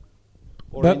fine.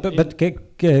 Or But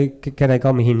can I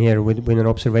come in here with an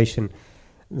observation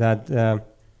that,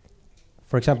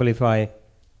 for example, if I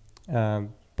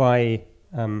buy,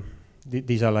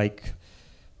 these are like,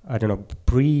 I don't know,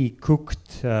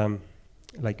 pre-cooked,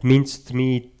 like minced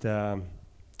meat,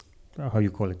 how you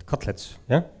call it, cutlets,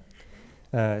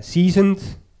 yeah? Seasoned,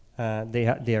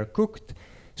 they are cooked,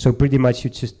 so pretty much you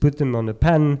just put them on a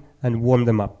pan and warm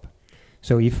them up.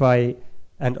 So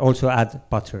and also add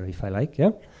butter if I like,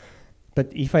 yeah? But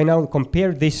if I now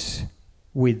compare this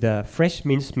with fresh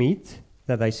minced meat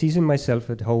that I season myself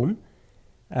at home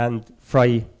and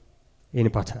fry in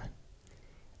butter,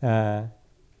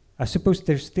 I suppose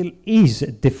there still is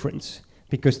a difference,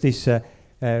 because this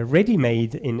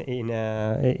ready-made in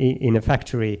a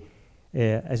factory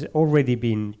has already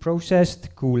been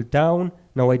processed, cooled down.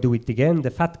 Now I do it again.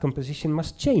 The fat composition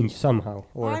must change somehow.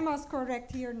 Or I must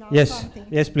correct here now something.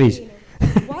 Yes, please. Really.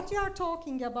 What you are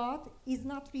talking about is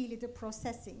not really the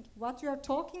processing. What you are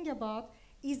talking about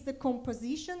is the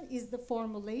composition, is the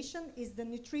formulation, is the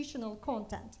nutritional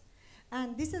content.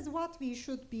 And this is what we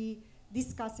should be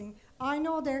discussing. I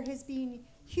know there has been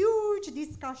huge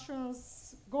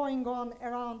discussions going on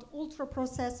around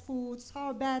ultra-processed foods,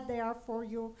 how bad they are for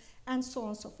you, and so on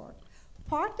and so forth.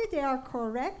 Partly they are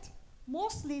correct,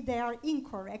 mostly they are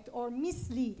incorrect or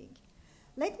misleading.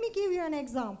 Let me give you an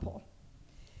example.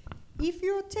 If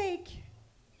you take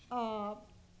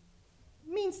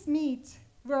minced meat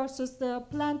versus the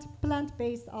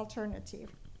plant-based alternative,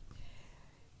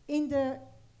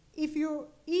 if you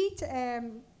eat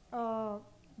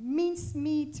minced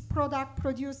meat product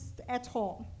produced at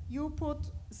home, you put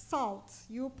salt,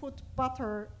 you put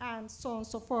butter, and so on and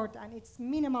so forth, and it's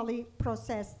minimally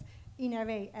processed in a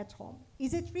way at home.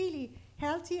 Is it really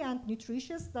healthy and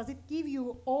nutritious? Does it give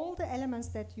you all the elements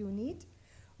that you need?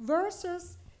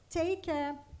 Versus take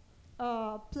a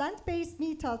plant-based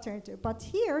meat alternative. But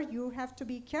here you have to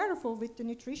be careful with the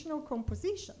nutritional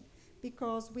composition,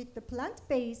 because with the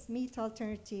plant-based meat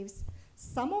alternatives,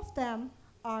 some of them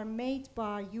are made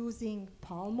by using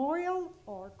palm oil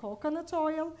or coconut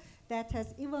oil that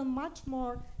has even much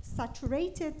more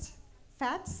saturated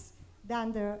fats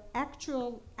than the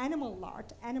actual animal lard,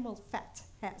 animal fat.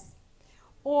 has.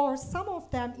 Or some of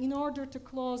them, in order to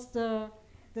close the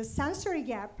sensory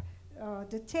gap,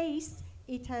 the taste,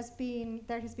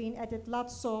 there has been added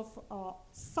lots of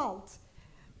salt,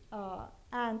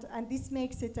 and this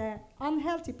makes it an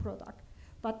unhealthy product.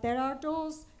 But there are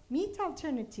those meat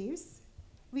alternatives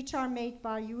which are made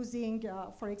by using,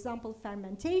 for example,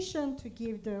 fermentation to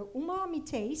give the umami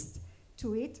taste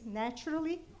to it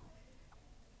naturally.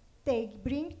 They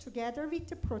bring together with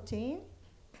the protein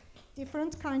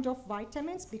different kind of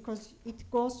vitamins because it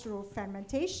goes through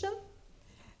fermentation,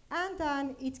 and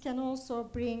then it can also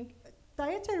bring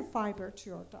dietary fiber to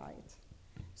your diet.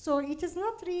 So it is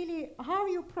not really how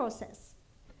you process.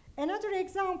 Another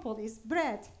example is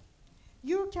bread.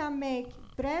 You can make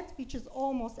bread which is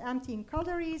almost empty in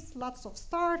calories, lots of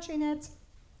starch in it,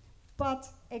 but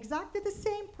exactly the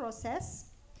same process,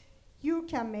 you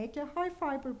can make a high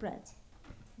fiber bread.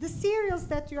 The cereals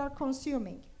that you are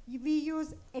consuming, we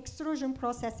use extrusion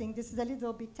processing. This is a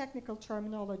little bit technical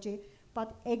terminology,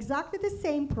 but exactly the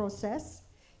same process.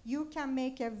 You can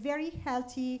make a very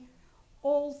healthy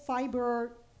all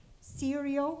fiber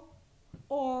cereal,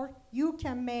 or you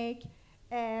can make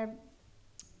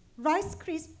rice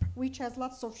crisp which has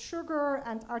lots of sugar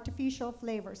and artificial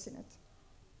flavors in it.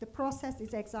 The process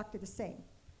is exactly the same.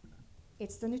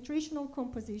 It's the nutritional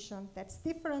composition that's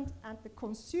different, and the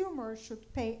consumer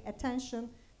should pay attention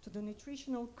to the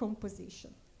nutritional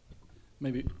composition.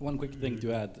 Maybe one quick thing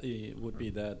to add would be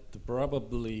that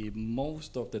probably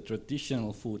most of the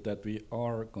traditional food that we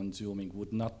are consuming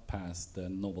would not pass the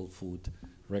novel food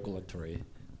regulatory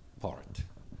part.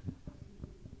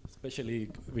 Especially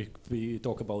if we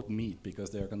talk about meat,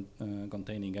 because they are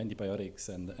containing antibiotics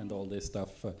and all this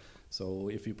stuff. So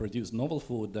if you produce novel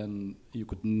food, then you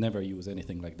could never use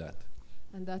anything like that.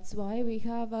 And that's why we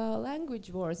have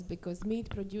language wars, because meat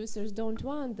producers don't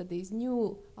want that these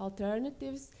new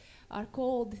alternatives are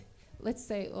called, let's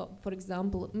say, for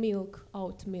example, milk,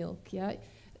 oat milk. Yeah,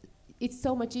 it's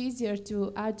so much easier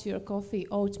to add to your coffee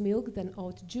oat milk than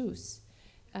oat juice,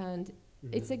 and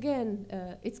it's again,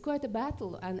 it's quite a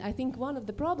battle. And I think one of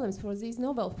the problems for these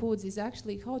novel foods is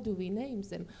actually how do we name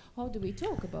them, how do we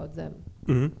talk about them?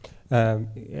 Can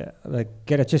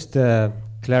I just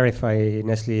clarify,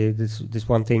 Nesli, this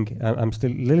one thing? I'm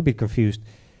still a little bit confused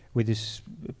with this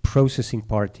processing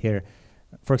part here.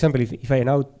 For example, if I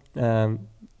now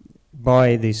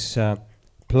buy this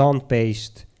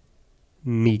plant-based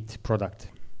meat product,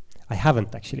 I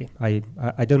haven't actually. I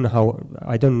don't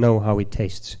know how it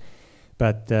tastes,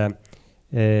 but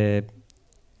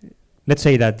let's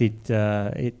say that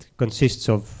it consists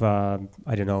of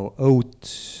I don't know,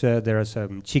 oats. There are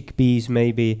some chickpeas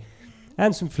maybe,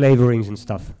 and some flavorings and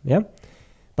stuff. Yeah,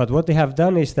 but what they have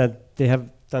done is that they have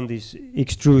done these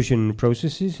extrusion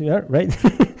processes. Yeah, right.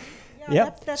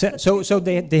 Yeah. So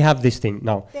they have this thing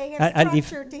now. They have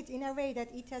structured it in a way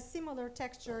that it has similar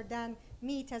texture than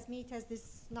meat has. Meat has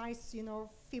this nice,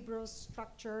 fibrous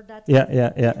structure that you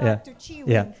have to chew.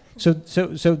 Yeah. So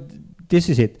this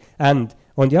is it. And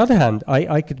on the other hand,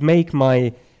 I could make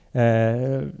my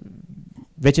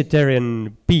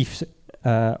vegetarian beef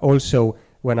also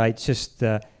when I just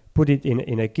put it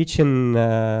in a kitchen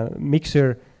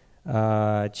mixer,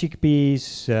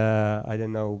 chickpeas, I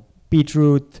don't know,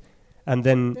 beetroot, and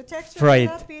then the texture fry will it.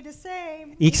 not be the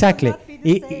same. Exactly.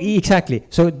 Exactly.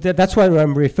 So that's why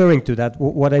I'm referring to that.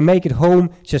 What I make at home,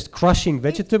 just crushing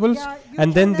vegetables,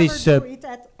 and then this. Do it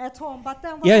at home, but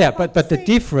then but the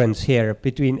difference here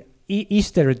between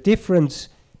is there a difference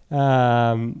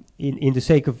in the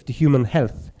sake of the human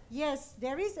health? Yes,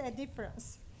 there is a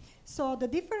difference. So the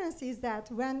difference is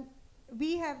that when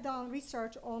we have done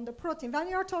research on the protein, when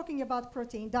you are talking about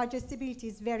protein, digestibility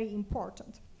is very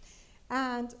important,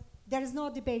 and there is no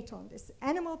debate on this.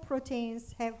 Animal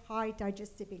proteins have high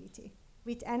digestibility.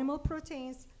 With animal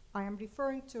proteins, I am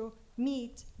referring to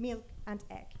meat, milk, and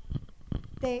egg.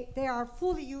 They are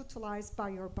fully utilized by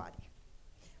your body.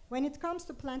 When it comes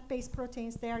to plant-based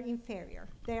proteins, they are inferior.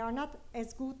 They are not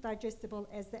as good digestible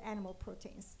as the animal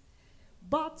proteins.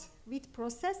 But with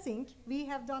processing, we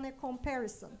have done a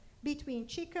comparison between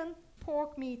chicken,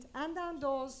 pork meat, and then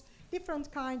those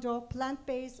different kind of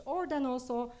plant-based or then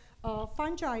also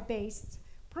fungi-based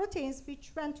proteins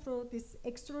which went through this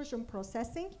extrusion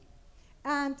processing,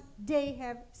 and they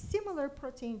have similar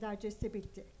protein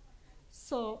digestibility.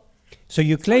 So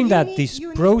you claim that this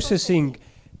processing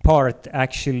part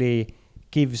actually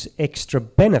gives extra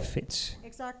benefits.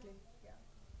 Exactly. Yeah.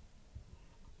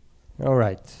 All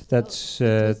right, that's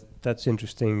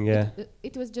interesting.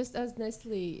 It was just as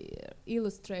Nesli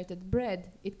illustrated.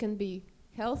 Bread, it can be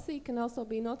healthy, can also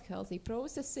be not healthy.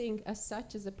 Processing as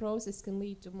such as a process can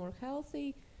lead to more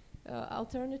healthy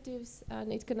alternatives,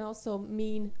 and it can also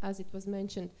mean, as it was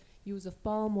mentioned, use of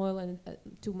palm oil and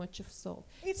too much of salt.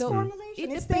 It's So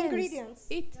formulation, it's the ingredients.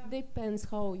 It depends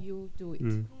how you do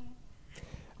it.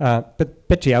 But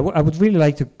Petri, I would really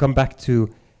like to come back to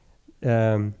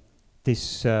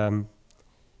this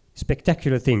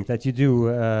spectacular thing that you do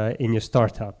in your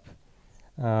startup.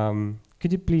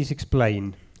 Could you please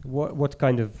explain what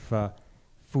kind of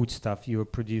food stuff you are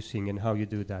producing and how you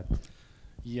do that?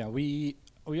 Yeah, we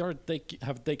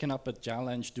have taken up a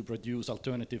challenge to produce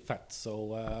alternative fats.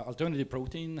 So alternative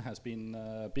protein has been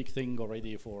a big thing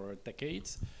already for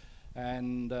decades.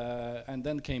 And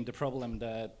then came the problem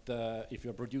that if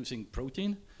you're producing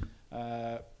protein,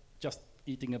 just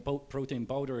eating a protein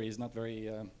powder is not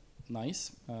very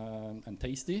nice and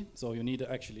tasty. So you need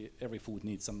actually, every food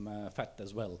needs some fat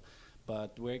as well.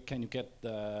 But where can you get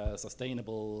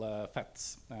sustainable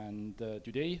fats? And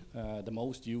today, the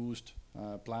most used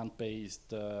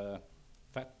plant-based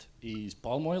fat is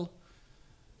palm oil.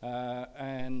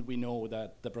 And we know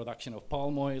that the production of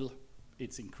palm oil,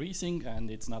 it's increasing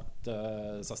and it's not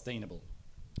sustainable.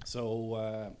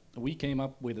 So we came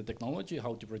up with a technology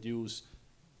how to produce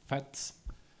fats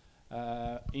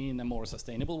in a more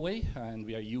sustainable way, and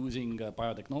we are using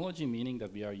biotechnology, meaning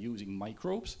that we are using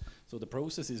microbes. So the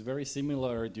process is very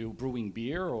similar to brewing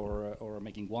beer or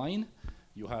making wine.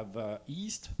 You have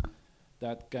yeast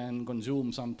that can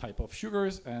consume some type of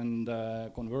sugars and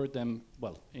convert them,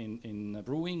 well, in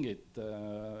brewing,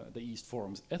 the yeast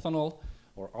forms ethanol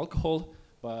or alcohol,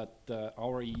 but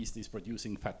our yeast is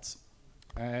producing fats.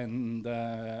 And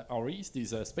our yeast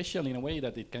is special in a way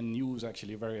that it can use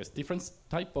actually various different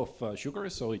type of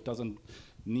sugars, so it doesn't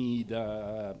need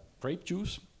grape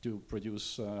juice to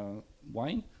produce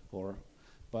wine,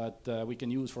 but we can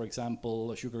use, for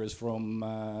example, sugars from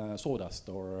sawdust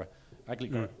or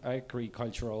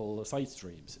agricultural side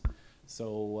streams.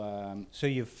 So so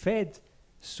you fed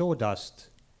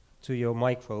sawdust to your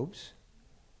microbes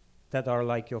that are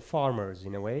like your farmers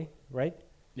in a way, right?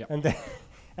 Yeah.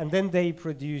 And then they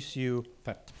produce you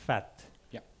fat.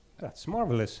 Yeah. That's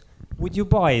marvelous. Would you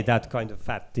buy that kind of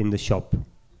fat in the shop?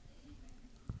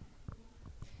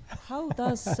 How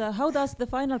does the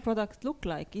final product look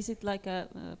like? Is it like a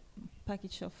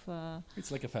package of?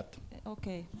 It's like a fat.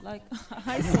 Okay, like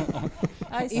I see.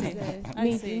 I see. If the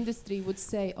meat industry would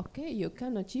say, okay, you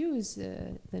cannot use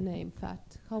the name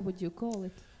fat, how would you call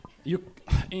it?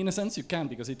 In a sense, you can,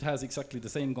 because it has exactly the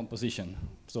same composition.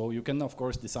 So you can, of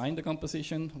course, design the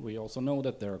composition. We also know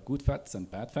that there are good fats and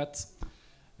bad fats,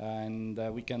 and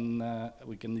we can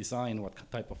design what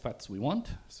type of fats we want.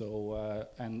 So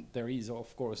and there is,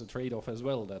 of course, a trade-off as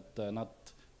well, that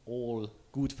not all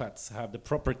good fats have the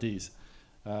properties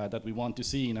that we want to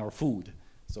see in our food.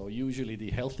 So usually the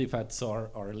healthy fats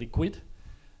are liquid.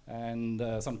 And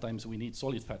sometimes we need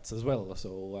solid fats as well.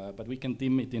 So, but we can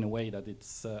dim it in a way that it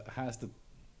has the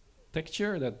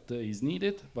texture that is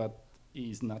needed, but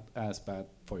is not as bad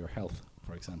for your health,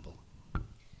 for example.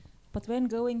 But when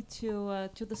going to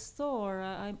the store,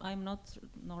 I'm not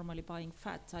normally buying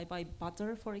fat. I buy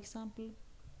butter, for example.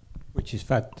 Which is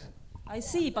fat. I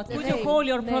see, but would you call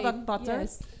your product butter?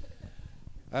 Yes.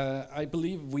 I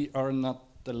believe we are not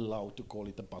allowed to call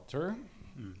it a butter,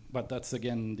 but that's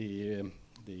again the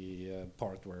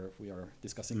part where we are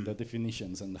discussing the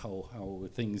definitions and how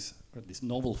things, this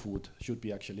novel food, should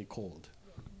be actually called.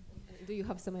 Do you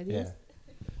have some ideas?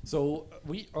 Yeah. So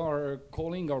we are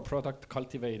calling our product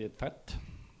cultivated fat.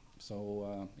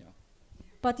 So yeah.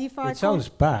 But if I it sounds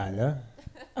bad,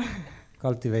 huh?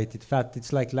 Cultivated fat.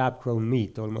 It's like lab-grown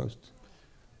meat almost.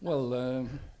 Well,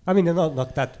 I mean,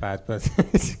 not that bad, but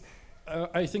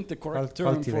I think the correct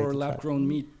term for lab-grown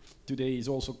meat today is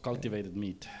also cultivated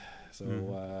meat. So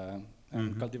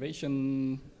and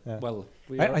cultivation, well,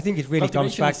 I think it really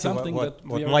comes back to what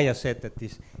Maija said, that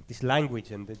this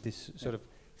language and this sort of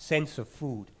sense of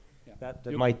food, that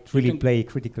might really play a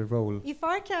critical role. If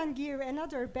I can give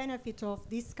another benefit of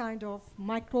this kind of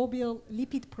microbial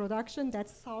lipid production,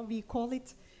 that's how we call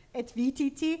it at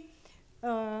VTT,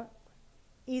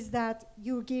 is that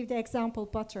you give the example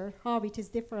butter, how it is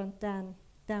different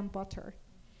than butter.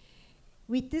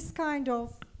 With this kind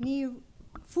of new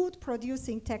food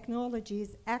producing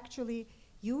technologies, actually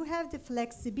you have the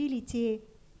flexibility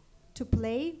to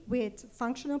play with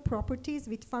functional properties.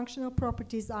 With functional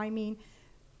properties, I mean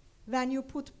when you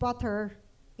put butter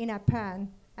in a pan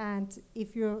and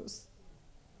if you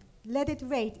let it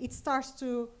wait, it starts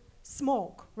to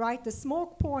smoke, right? The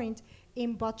smoke point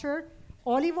in butter,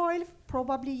 olive oil,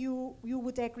 probably you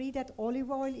would agree that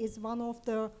olive oil is one of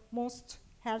the most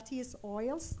healthiest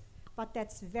oils. But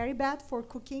that's very bad for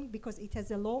cooking because it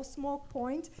has a low smoke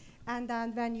point. And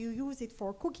then when you use it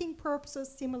for cooking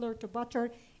purposes, similar to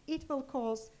butter, it will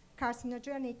cause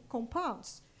carcinogenic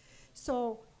compounds.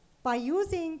 So by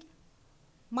using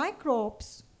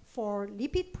microbes for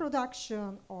lipid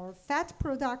production or fat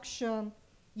production,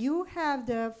 you have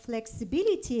the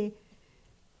flexibility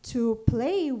to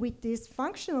play with these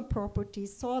functional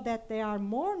properties so that they are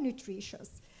more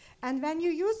nutritious. And when you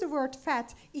use the word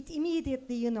fat, it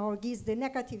immediately, gives the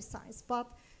negative signs. But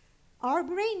our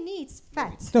brain needs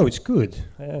fat. No, it's good.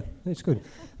 It's good.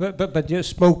 But your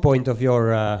smoke point of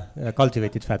your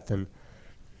cultivated fat then?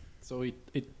 So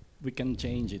we can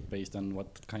change it based on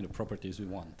what kind of properties we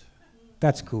want.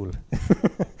 That's cool.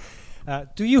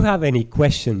 Do you have any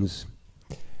questions?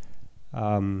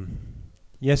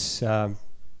 Yes,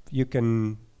 you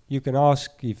can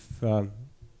ask if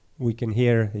we can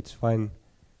hear. It's fine,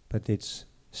 but it's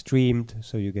streamed,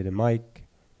 so you get a mic.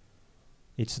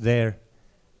 It's there.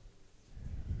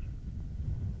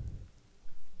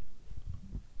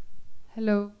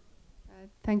 Hello.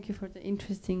 Thank you for the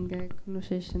interesting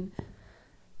conversation.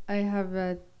 I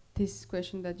have this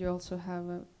question that you also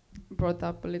have brought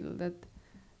up a little, that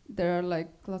there are like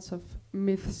lots of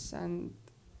myths and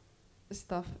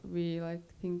stuff we like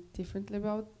think differently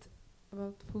about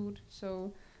food.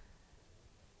 So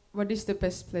what is the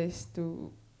best place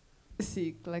to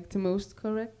seek like the most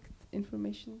correct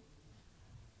information?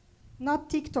 Not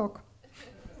TikTok.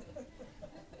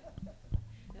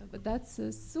 But that's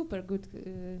a super good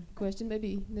question.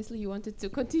 Maybe, Nesli, you wanted to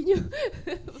continue?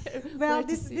 Well,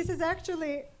 this is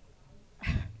actually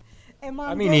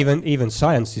I mean, even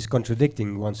science is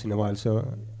contradicting once in a while, so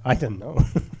I don't know.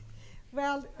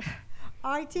 Well,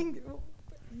 I think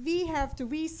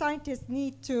we scientists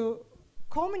need to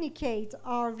communicate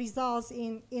our results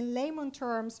in layman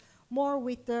terms more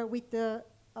with the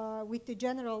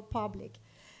general public.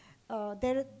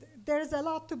 There's a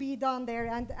lot to be done there,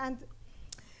 and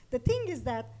the thing is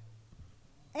that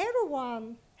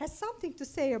everyone has something to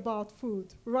say about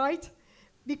food, right?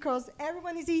 Because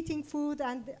everyone is eating food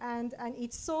and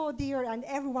it's so dear, and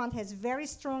everyone has very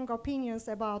strong opinions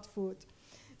about food.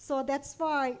 So that's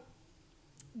why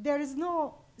there is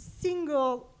no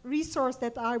single resource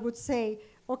that I would say,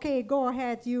 okay, go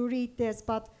ahead, you read this.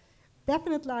 But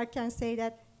definitely I can say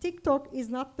that TikTok is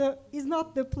not the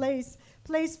place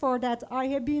for that. I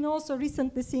have been also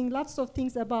recently seeing lots of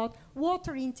things about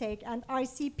water intake, and I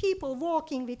see people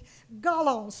walking with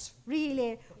gallons,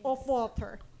 really, of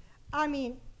water. I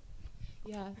mean...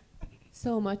 Yeah,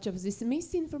 so much of this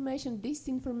misinformation,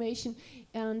 disinformation,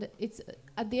 and it's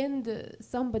at the end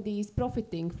somebody is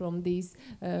profiting from these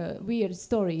weird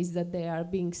stories that they are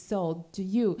being sold to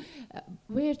you.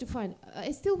 Where to find?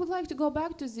 I still would like to go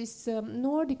back to this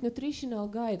Nordic nutritional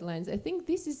guidelines. I think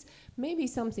this is maybe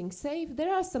something safe.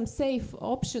 There are some safe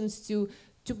options to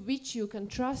which you can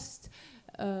trust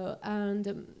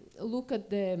and look at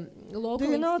the local.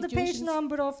 Do you know the page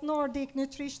number of Nordic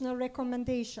nutritional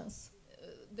recommendations?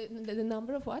 The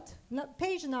number of what?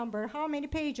 Page number, how many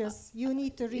pages you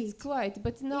need to read? It's quite,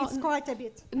 but it's quite a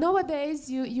bit.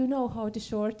 Nowadays, you know how to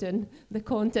shorten the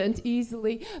content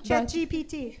easily.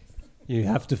 ChatGPT. You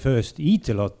have to first eat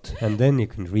a lot, and then you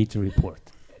can read the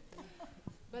report.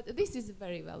 But this is a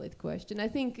very valid question. I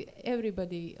think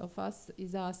everybody of us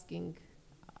is asking,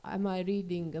 am I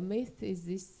reading a myth? Is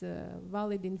this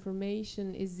valid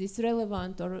information? Is this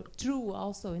relevant or true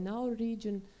also in our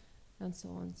region? And so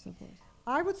on and so forth.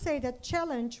 I would say that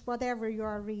challenge whatever you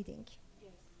are reading.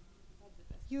 Yes, that's the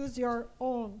best. Use your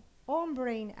own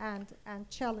brain and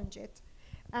challenge it.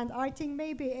 And I think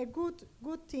maybe a good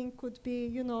thing could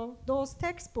be, those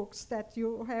textbooks that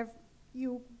you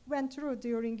went through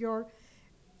during your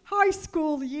high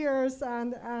school years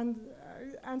and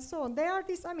so on. They are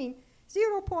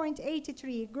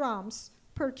 0.83 grams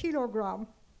per kilogram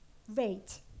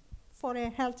weight for a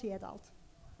healthy adult.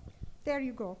 There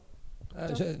you go.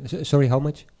 Sorry, how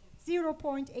much?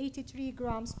 0.83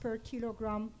 grams per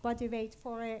kilogram body weight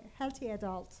for a healthy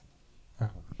adult.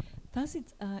 Does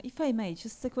it, if I may,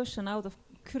 just a question out of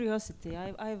curiosity.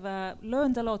 I've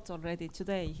learned a lot already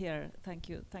today here. Thank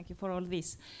you for all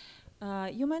this.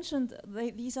 You mentioned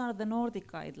these are the Nordic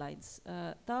guidelines.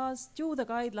 Do the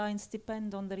guidelines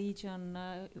depend on the region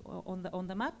on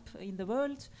the map in the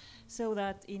world, so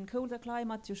that in colder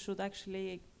climate you should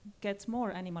actually get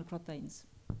more animal proteins?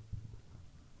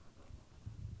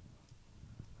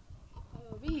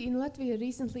 We in Latvia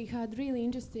recently had really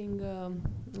interesting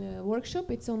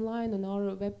workshop. It's online on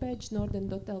our webpage,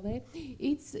 norden.lv.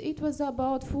 It was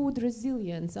about food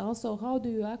resilience. Also, how do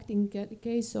you act in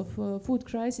case of food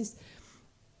crisis?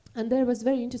 And there was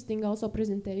very interesting also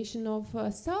presentation of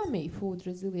Sami food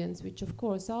resilience, which of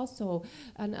course also,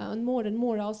 and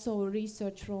more also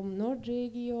research from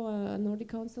Nordregio, Nordic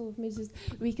Council of Ministers,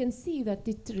 we can see that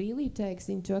it really takes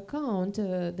into account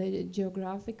the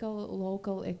geographical,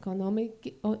 local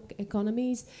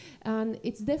economies, and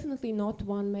it's definitely not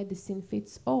one medicine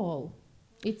fits all.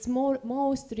 It's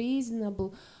most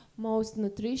reasonable, most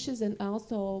nutritious, and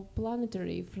also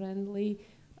planetary friendly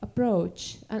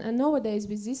approach. And nowadays,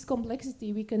 with this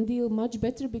complexity, we can deal much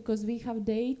better because we have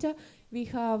data, we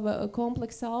have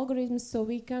complex algorithms, so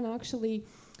we can actually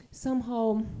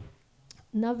somehow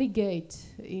navigate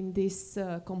in this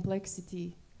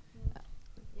complexity.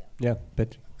 Yeah,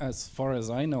 Petri. As far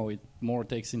as I know, it more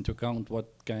takes into account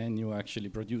what can you actually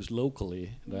produce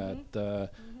locally. That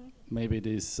maybe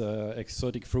these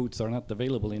exotic fruits are not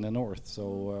available in the north,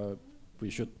 so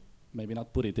we should maybe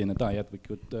not put it in a diet. We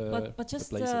could but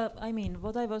just I mean,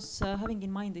 what I was having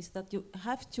in mind is that you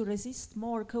have to resist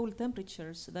more cold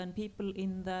temperatures than people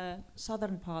in the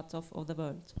southern part of the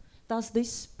world. Does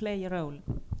this play a role?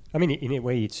 I mean, in a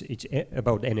way, it's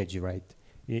about energy, right?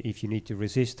 If you need to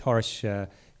resist harsh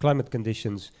climate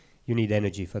conditions, you need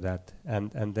energy for that,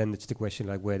 and then it's the question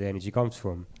like where the energy comes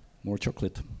from. More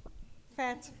chocolate.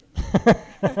 Fat,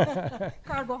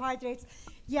 carbohydrates.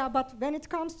 Yeah, but when it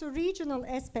comes to regional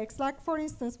aspects, like for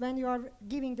instance, when you are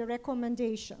giving the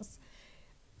recommendations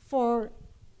for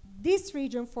this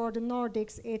region, for the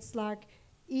Nordics, it's like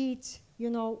eat,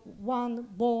 1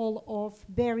 bowl of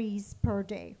berries per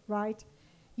day, right?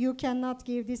 You cannot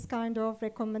give this kind of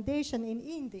recommendation in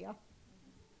India.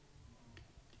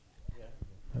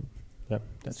 Yeah,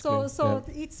 that's so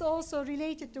clear. it's also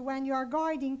related to when you are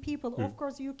guiding people. Of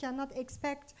course, you cannot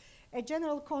expect a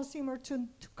general consumer to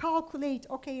calculate,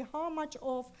 okay, how much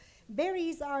of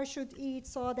berries I should eat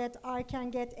so that I can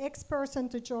get X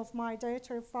percentage of my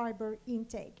dietary fiber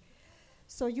intake.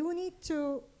 So you need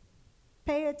to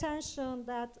pay attention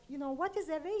that, what is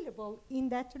available in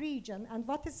that region and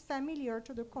what is familiar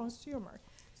to the consumer.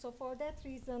 So for that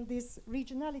reason, this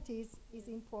regionality is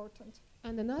important.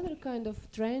 And another kind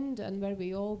of trend, and where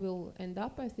we all will end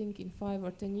up, I think, in 5 or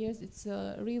 10 years, it's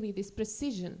really this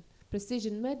precision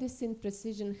medicine,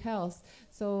 precision health.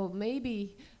 So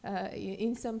maybe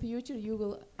in some future you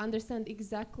will understand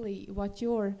exactly what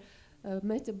your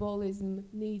metabolism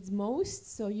needs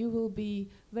most, so you will be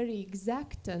very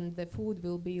exact and the food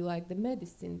will be like the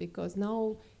medicine, because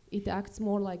now it acts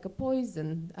more like a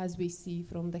poison, as we see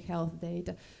from the health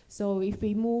data. So if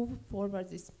we move forward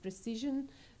this precision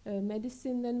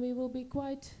medicine, then we will be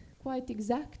quite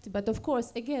exact. But of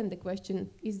course, again, the question,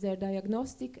 is there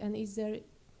diagnostic and is there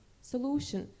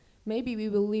solution? Maybe we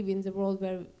will live in the world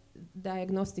where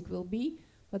diagnostic will be,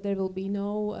 but there will be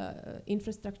no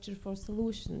infrastructure for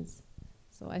solutions.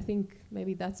 So I think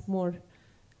maybe that's more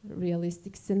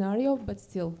realistic scenario, but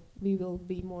still we will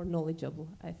be more knowledgeable,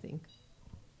 I think.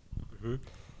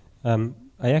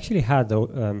 I actually had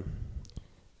one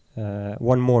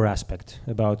more aspect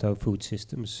about our food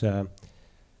systems,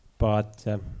 but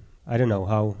I don't know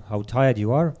how tired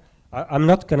you are. I'm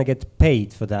not going to get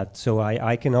paid for that, so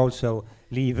I can also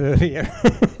leave earlier.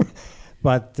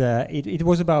 But it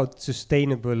was about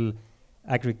sustainable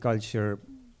agriculture,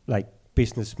 like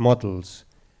business models.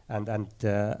 And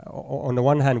on the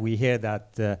one hand, we hear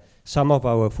that some of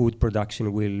our food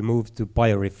production will move to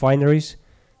biorefineries.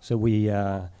 So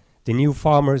the new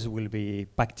farmers will be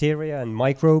bacteria and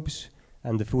microbes,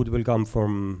 and the food will come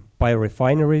from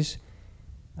biorefineries.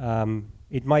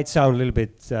 It might sound a little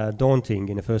bit daunting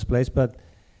in the first place, but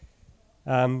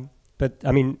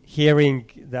I mean, hearing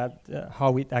that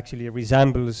how it actually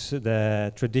resembles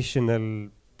the traditional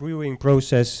brewing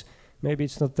process, maybe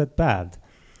it's not that bad.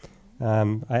 I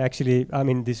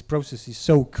mean, this process is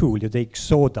so cool. You take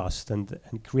sawdust and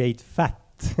create fat.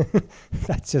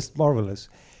 That's just marvelous.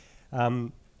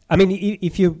 I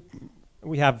mean,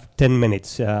 we have 10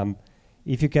 minutes.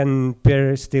 If you can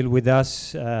bear still with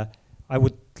us, I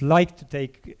would like to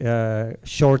take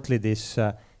shortly this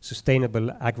sustainable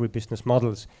agribusiness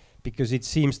models, because it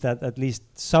seems that at least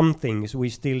some things we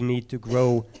still need to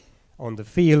grow on the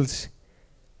fields,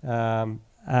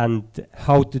 and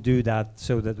how to do that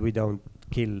so that we don't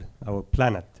kill our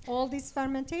planet. All these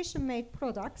fermentation-made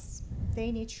products,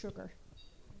 they need sugar.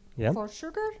 Yeah. For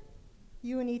sugar,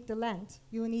 you need the land,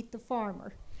 you need the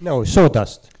farmer. No,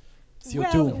 sawdust.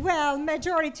 CO2. Well,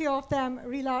 majority of them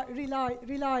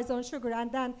relies on sugar,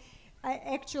 and then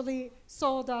actually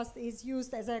sawdust is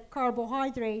used as a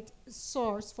carbohydrate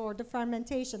source for the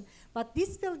fermentation. But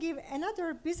this will give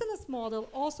another business model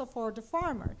also for the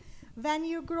farmer. When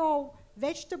you grow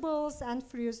vegetables and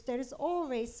fruits, there is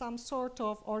always some sort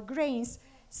of, or grains,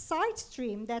 side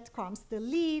stream that comes, the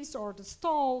leaves or the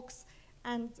stalks,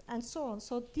 and so on.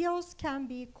 So those can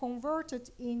be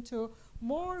converted into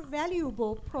more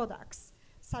valuable products,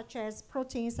 such as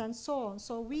proteins and so on.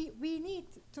 So we need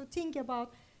to think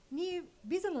about new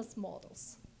business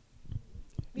models.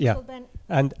 Yeah,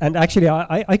 and actually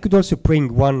I could also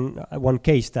bring one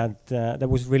case that that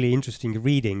was really interesting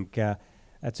reading.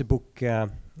 It's a book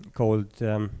called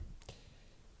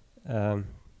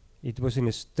it was in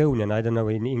Estonian, I don't know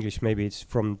in English, maybe it's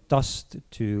From Dust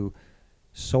to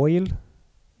Soil.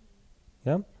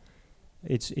 Yeah,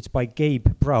 it's by Gabe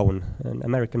Brown, an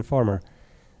American farmer,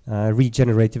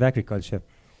 regenerative agriculture.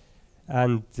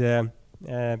 And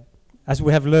as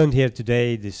we have learned here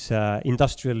today, this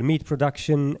industrial meat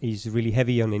production is really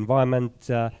heavy on environment.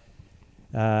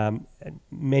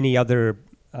 Many other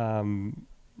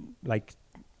like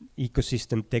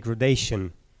ecosystem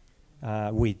degradation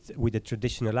with the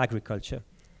traditional agriculture.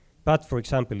 But for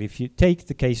example, if you take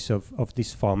the case of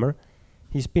this farmer,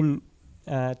 he's been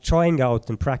trying out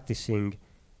and practicing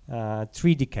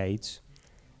 3 decades.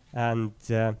 And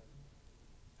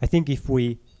I think if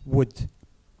we would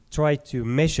try to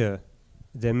measure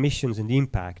the emissions and the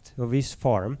impact of his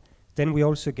farm, then we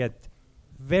also get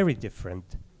very different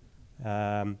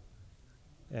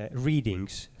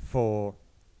readings for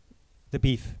the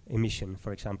beef emission,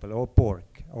 for example, or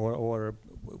pork, or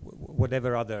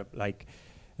whatever other like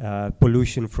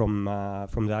pollution from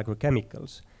the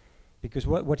agrochemicals. Because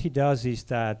what he does is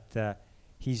that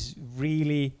he's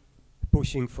really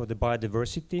pushing for the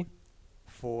biodiversity,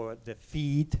 for the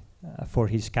feed for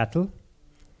his cattle.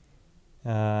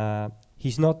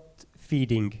 He's not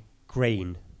feeding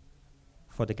grain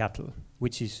for the cattle,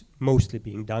 which is mostly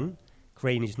being done.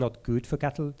 Grain is not good for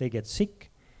cattle. They get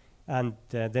sick, and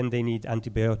then they need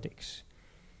antibiotics.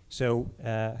 So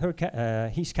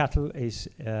his cattle is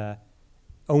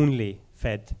only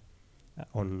fed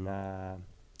on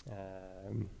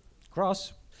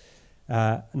grass.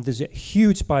 And there's a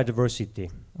huge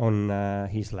biodiversity on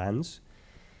his lands.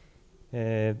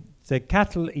 The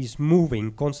cattle is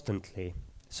moving constantly.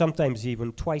 Sometimes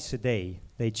even twice a day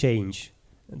they change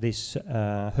this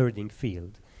herding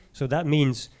field. So that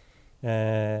means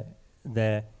the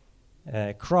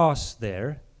grass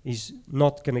there is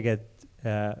not going to get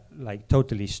like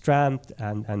totally stranded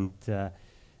and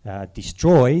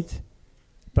destroyed,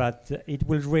 but it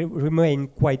will remain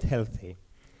quite healthy.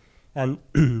 And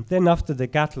then after the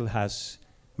cattle has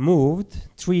moved,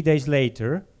 3 days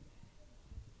later,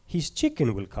 his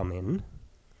chicken will come in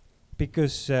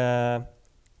because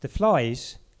the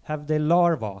flies have their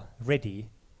larvae ready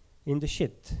in the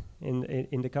shit,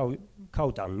 in the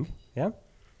cow dung. Yeah.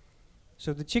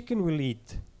 So the chicken will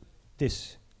eat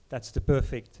this. That's the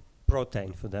perfect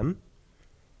protein for them.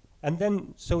 And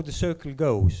then so the circle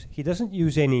goes. He doesn't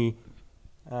use any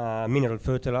mineral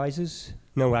fertilizers,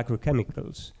 no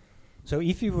agrochemicals. So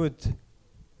if you would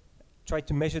try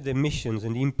to measure the emissions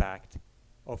and the impact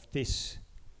of this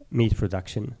meat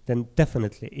production, then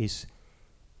definitely is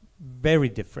very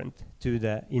different to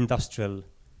the industrial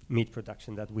meat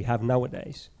production that we have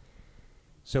nowadays.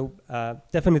 So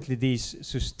definitely these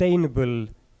sustainable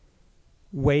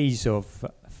ways of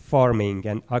farming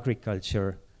and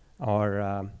agriculture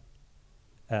are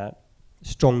a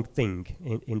strong thing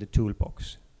in the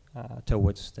toolbox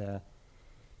towards the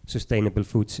sustainable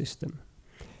food system.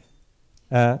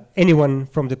 Anyone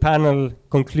from the panel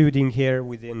concluding here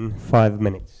within 5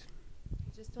 minutes?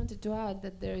 Just wanted to add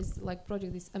that there is like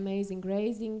project this amazing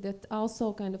grazing that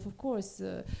also kind of course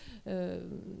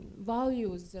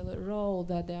values the role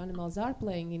that the animals are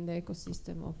playing in the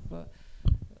ecosystem of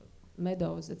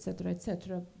meadows, etc.,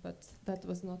 etc. But that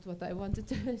was not what I wanted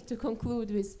to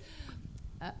conclude with.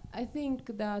 I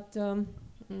think that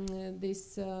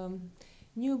this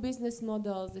new business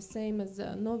models, the same as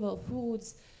novel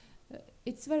foods,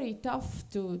 it's very tough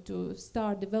to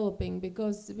start developing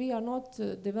because we are not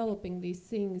developing these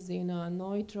things in a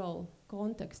neutral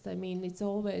context. I mean, it's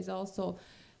always also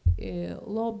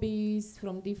lobbies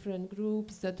from different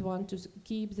groups that want to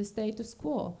keep the status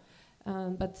quo.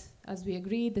 But as we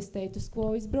agree, the status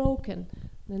quo is broken.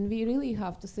 Then we really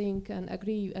have to think and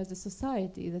agree as a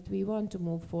society that we want to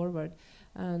move forward.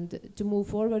 And to move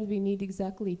forward, we need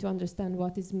exactly to understand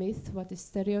what is myth, what is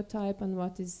stereotype, and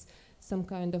what is some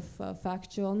kind of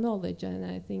factual knowledge. And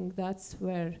I think that's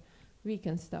where we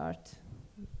can start.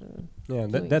 Yeah,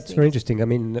 that's very interesting. I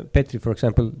mean, Petri, for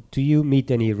example, do you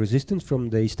meet any resistance from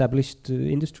the established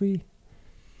industry?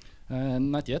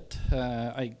 Not yet.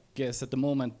 I guess at the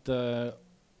moment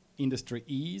industry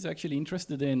is actually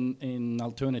interested in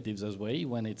alternatives as well.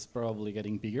 When it's probably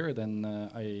getting bigger, then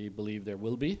I believe there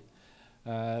will be.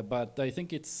 But I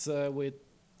think it's with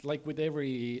like with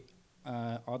every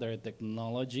other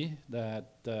technology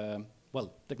that,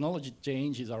 well, technology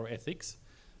changes our ethics.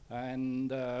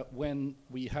 And when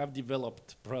we have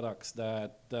developed products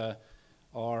that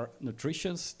are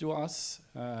nutritious to us,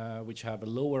 which have a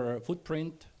lower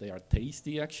footprint, they are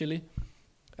tasty actually,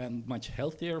 and much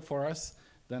healthier for us,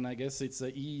 then I guess it's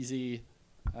an easy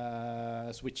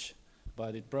switch.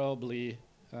 But it probably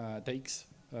takes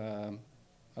a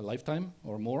lifetime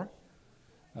or more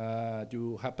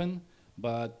to happen.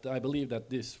 But I believe that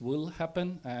this will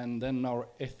happen, and then our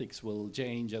ethics will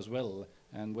change as well.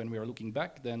 And when we are looking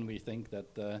back, then we think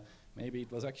that maybe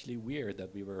it was actually weird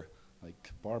that we were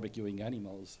like barbecuing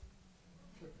animals.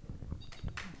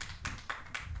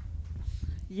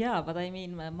 Yeah, but I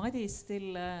mean, Madis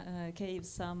still gave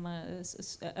some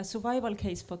a survival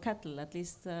case for cattle, at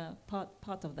least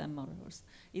part of them, or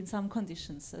in some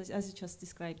conditions, as you just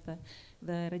described,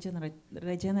 the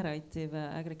regenerative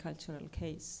agricultural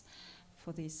case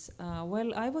for this.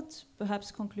 Well, I would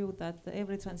perhaps conclude that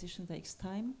every transition takes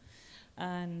time,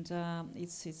 and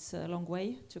it's a long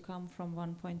way to come from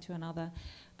one point to another,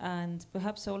 and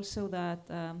perhaps also that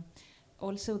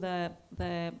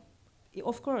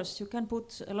of course you can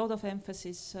put a lot of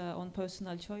emphasis on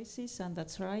personal choices, and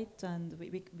that's right, and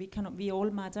we all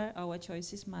matter, our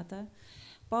choices matter,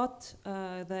 but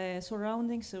the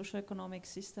surrounding socio-economic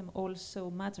system also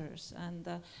matters,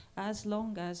 and as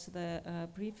long as the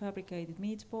prefabricated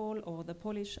meatball or the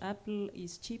Polish apple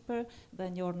is cheaper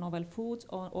than your novel food,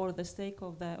 or the steak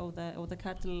of the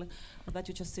cattle that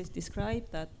you just described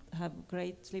that have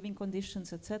great living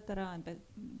conditions, etc., and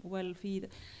well feed.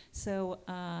 So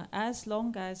as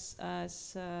long as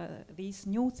these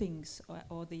new things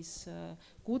or these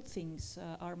good things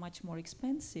are much more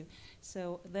expensive,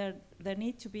 so there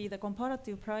need to be, the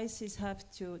comparative prices have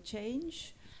to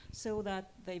change so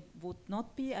that they would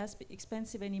not be as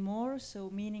expensive anymore, so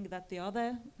meaning that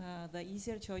the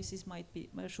easier choices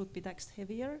should be taxed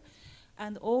heavier,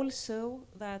 and also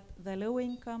that the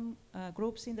low-income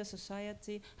groups in the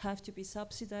society have to be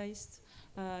subsidized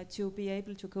to be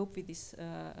able to cope with this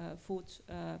food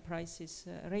prices,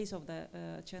 raise of the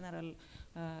general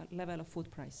level of food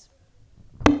price.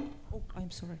 Oh, I'm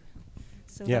sorry.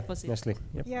 So yeah, that was it. Nesli.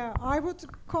 Yep. Yeah, I would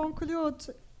conclude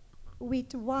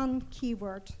with one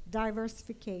keyword: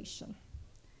 diversification.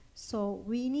 So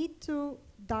we need to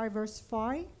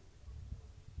diversify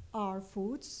our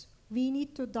foods. We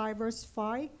need to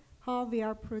diversify how we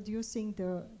are producing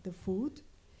the food.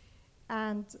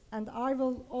 And I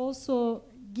will also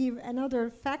give another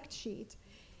fact sheet.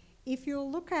 If you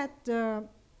look at the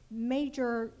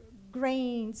major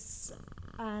grains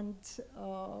and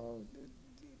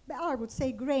I would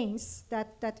say grains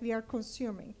that we are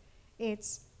consuming,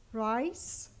 it's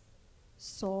rice,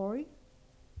 soy,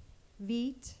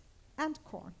 wheat, and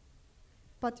corn.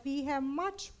 But we have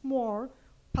much more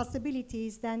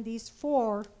possibilities than these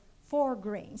four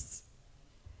grains.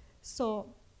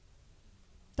 So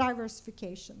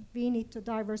diversification. We need to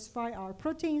diversify our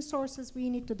protein sources. We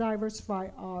need to diversify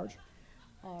our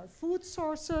food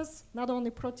sources, not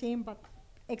only protein, but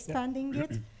expanding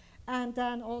it. And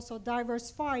then also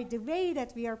diversify the way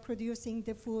that we are producing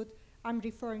the food. I'm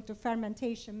referring to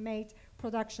fermentation-made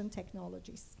production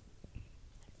technologies.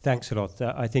 Thanks a lot.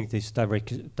 I think this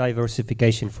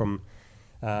diversification from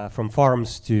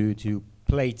farms to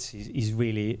plates is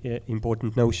really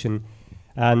important notion.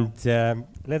 And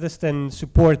let us then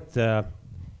support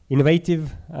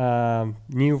innovative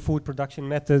new food production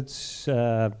methods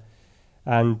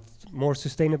and more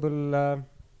sustainable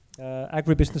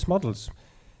agribusiness models.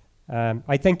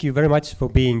 I thank you very much for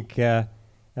being a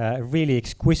really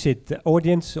exquisite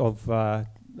audience of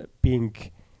being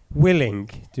willing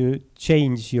to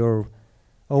change your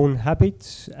own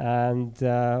habits and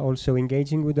also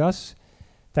engaging with us.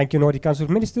 Thank you, Nordic Council of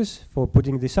Ministers, for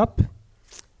putting this up.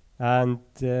 And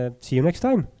see you next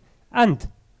time. And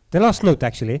the last note,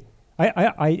 actually,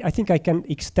 I think I can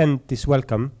extend this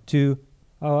welcome to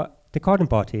the garden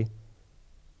party.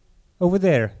 Over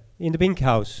there, in the pink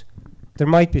house, there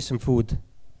might be some food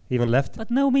even left. But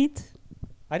no meat?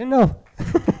 I don't know.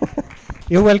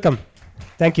 You're welcome.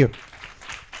 Thank you.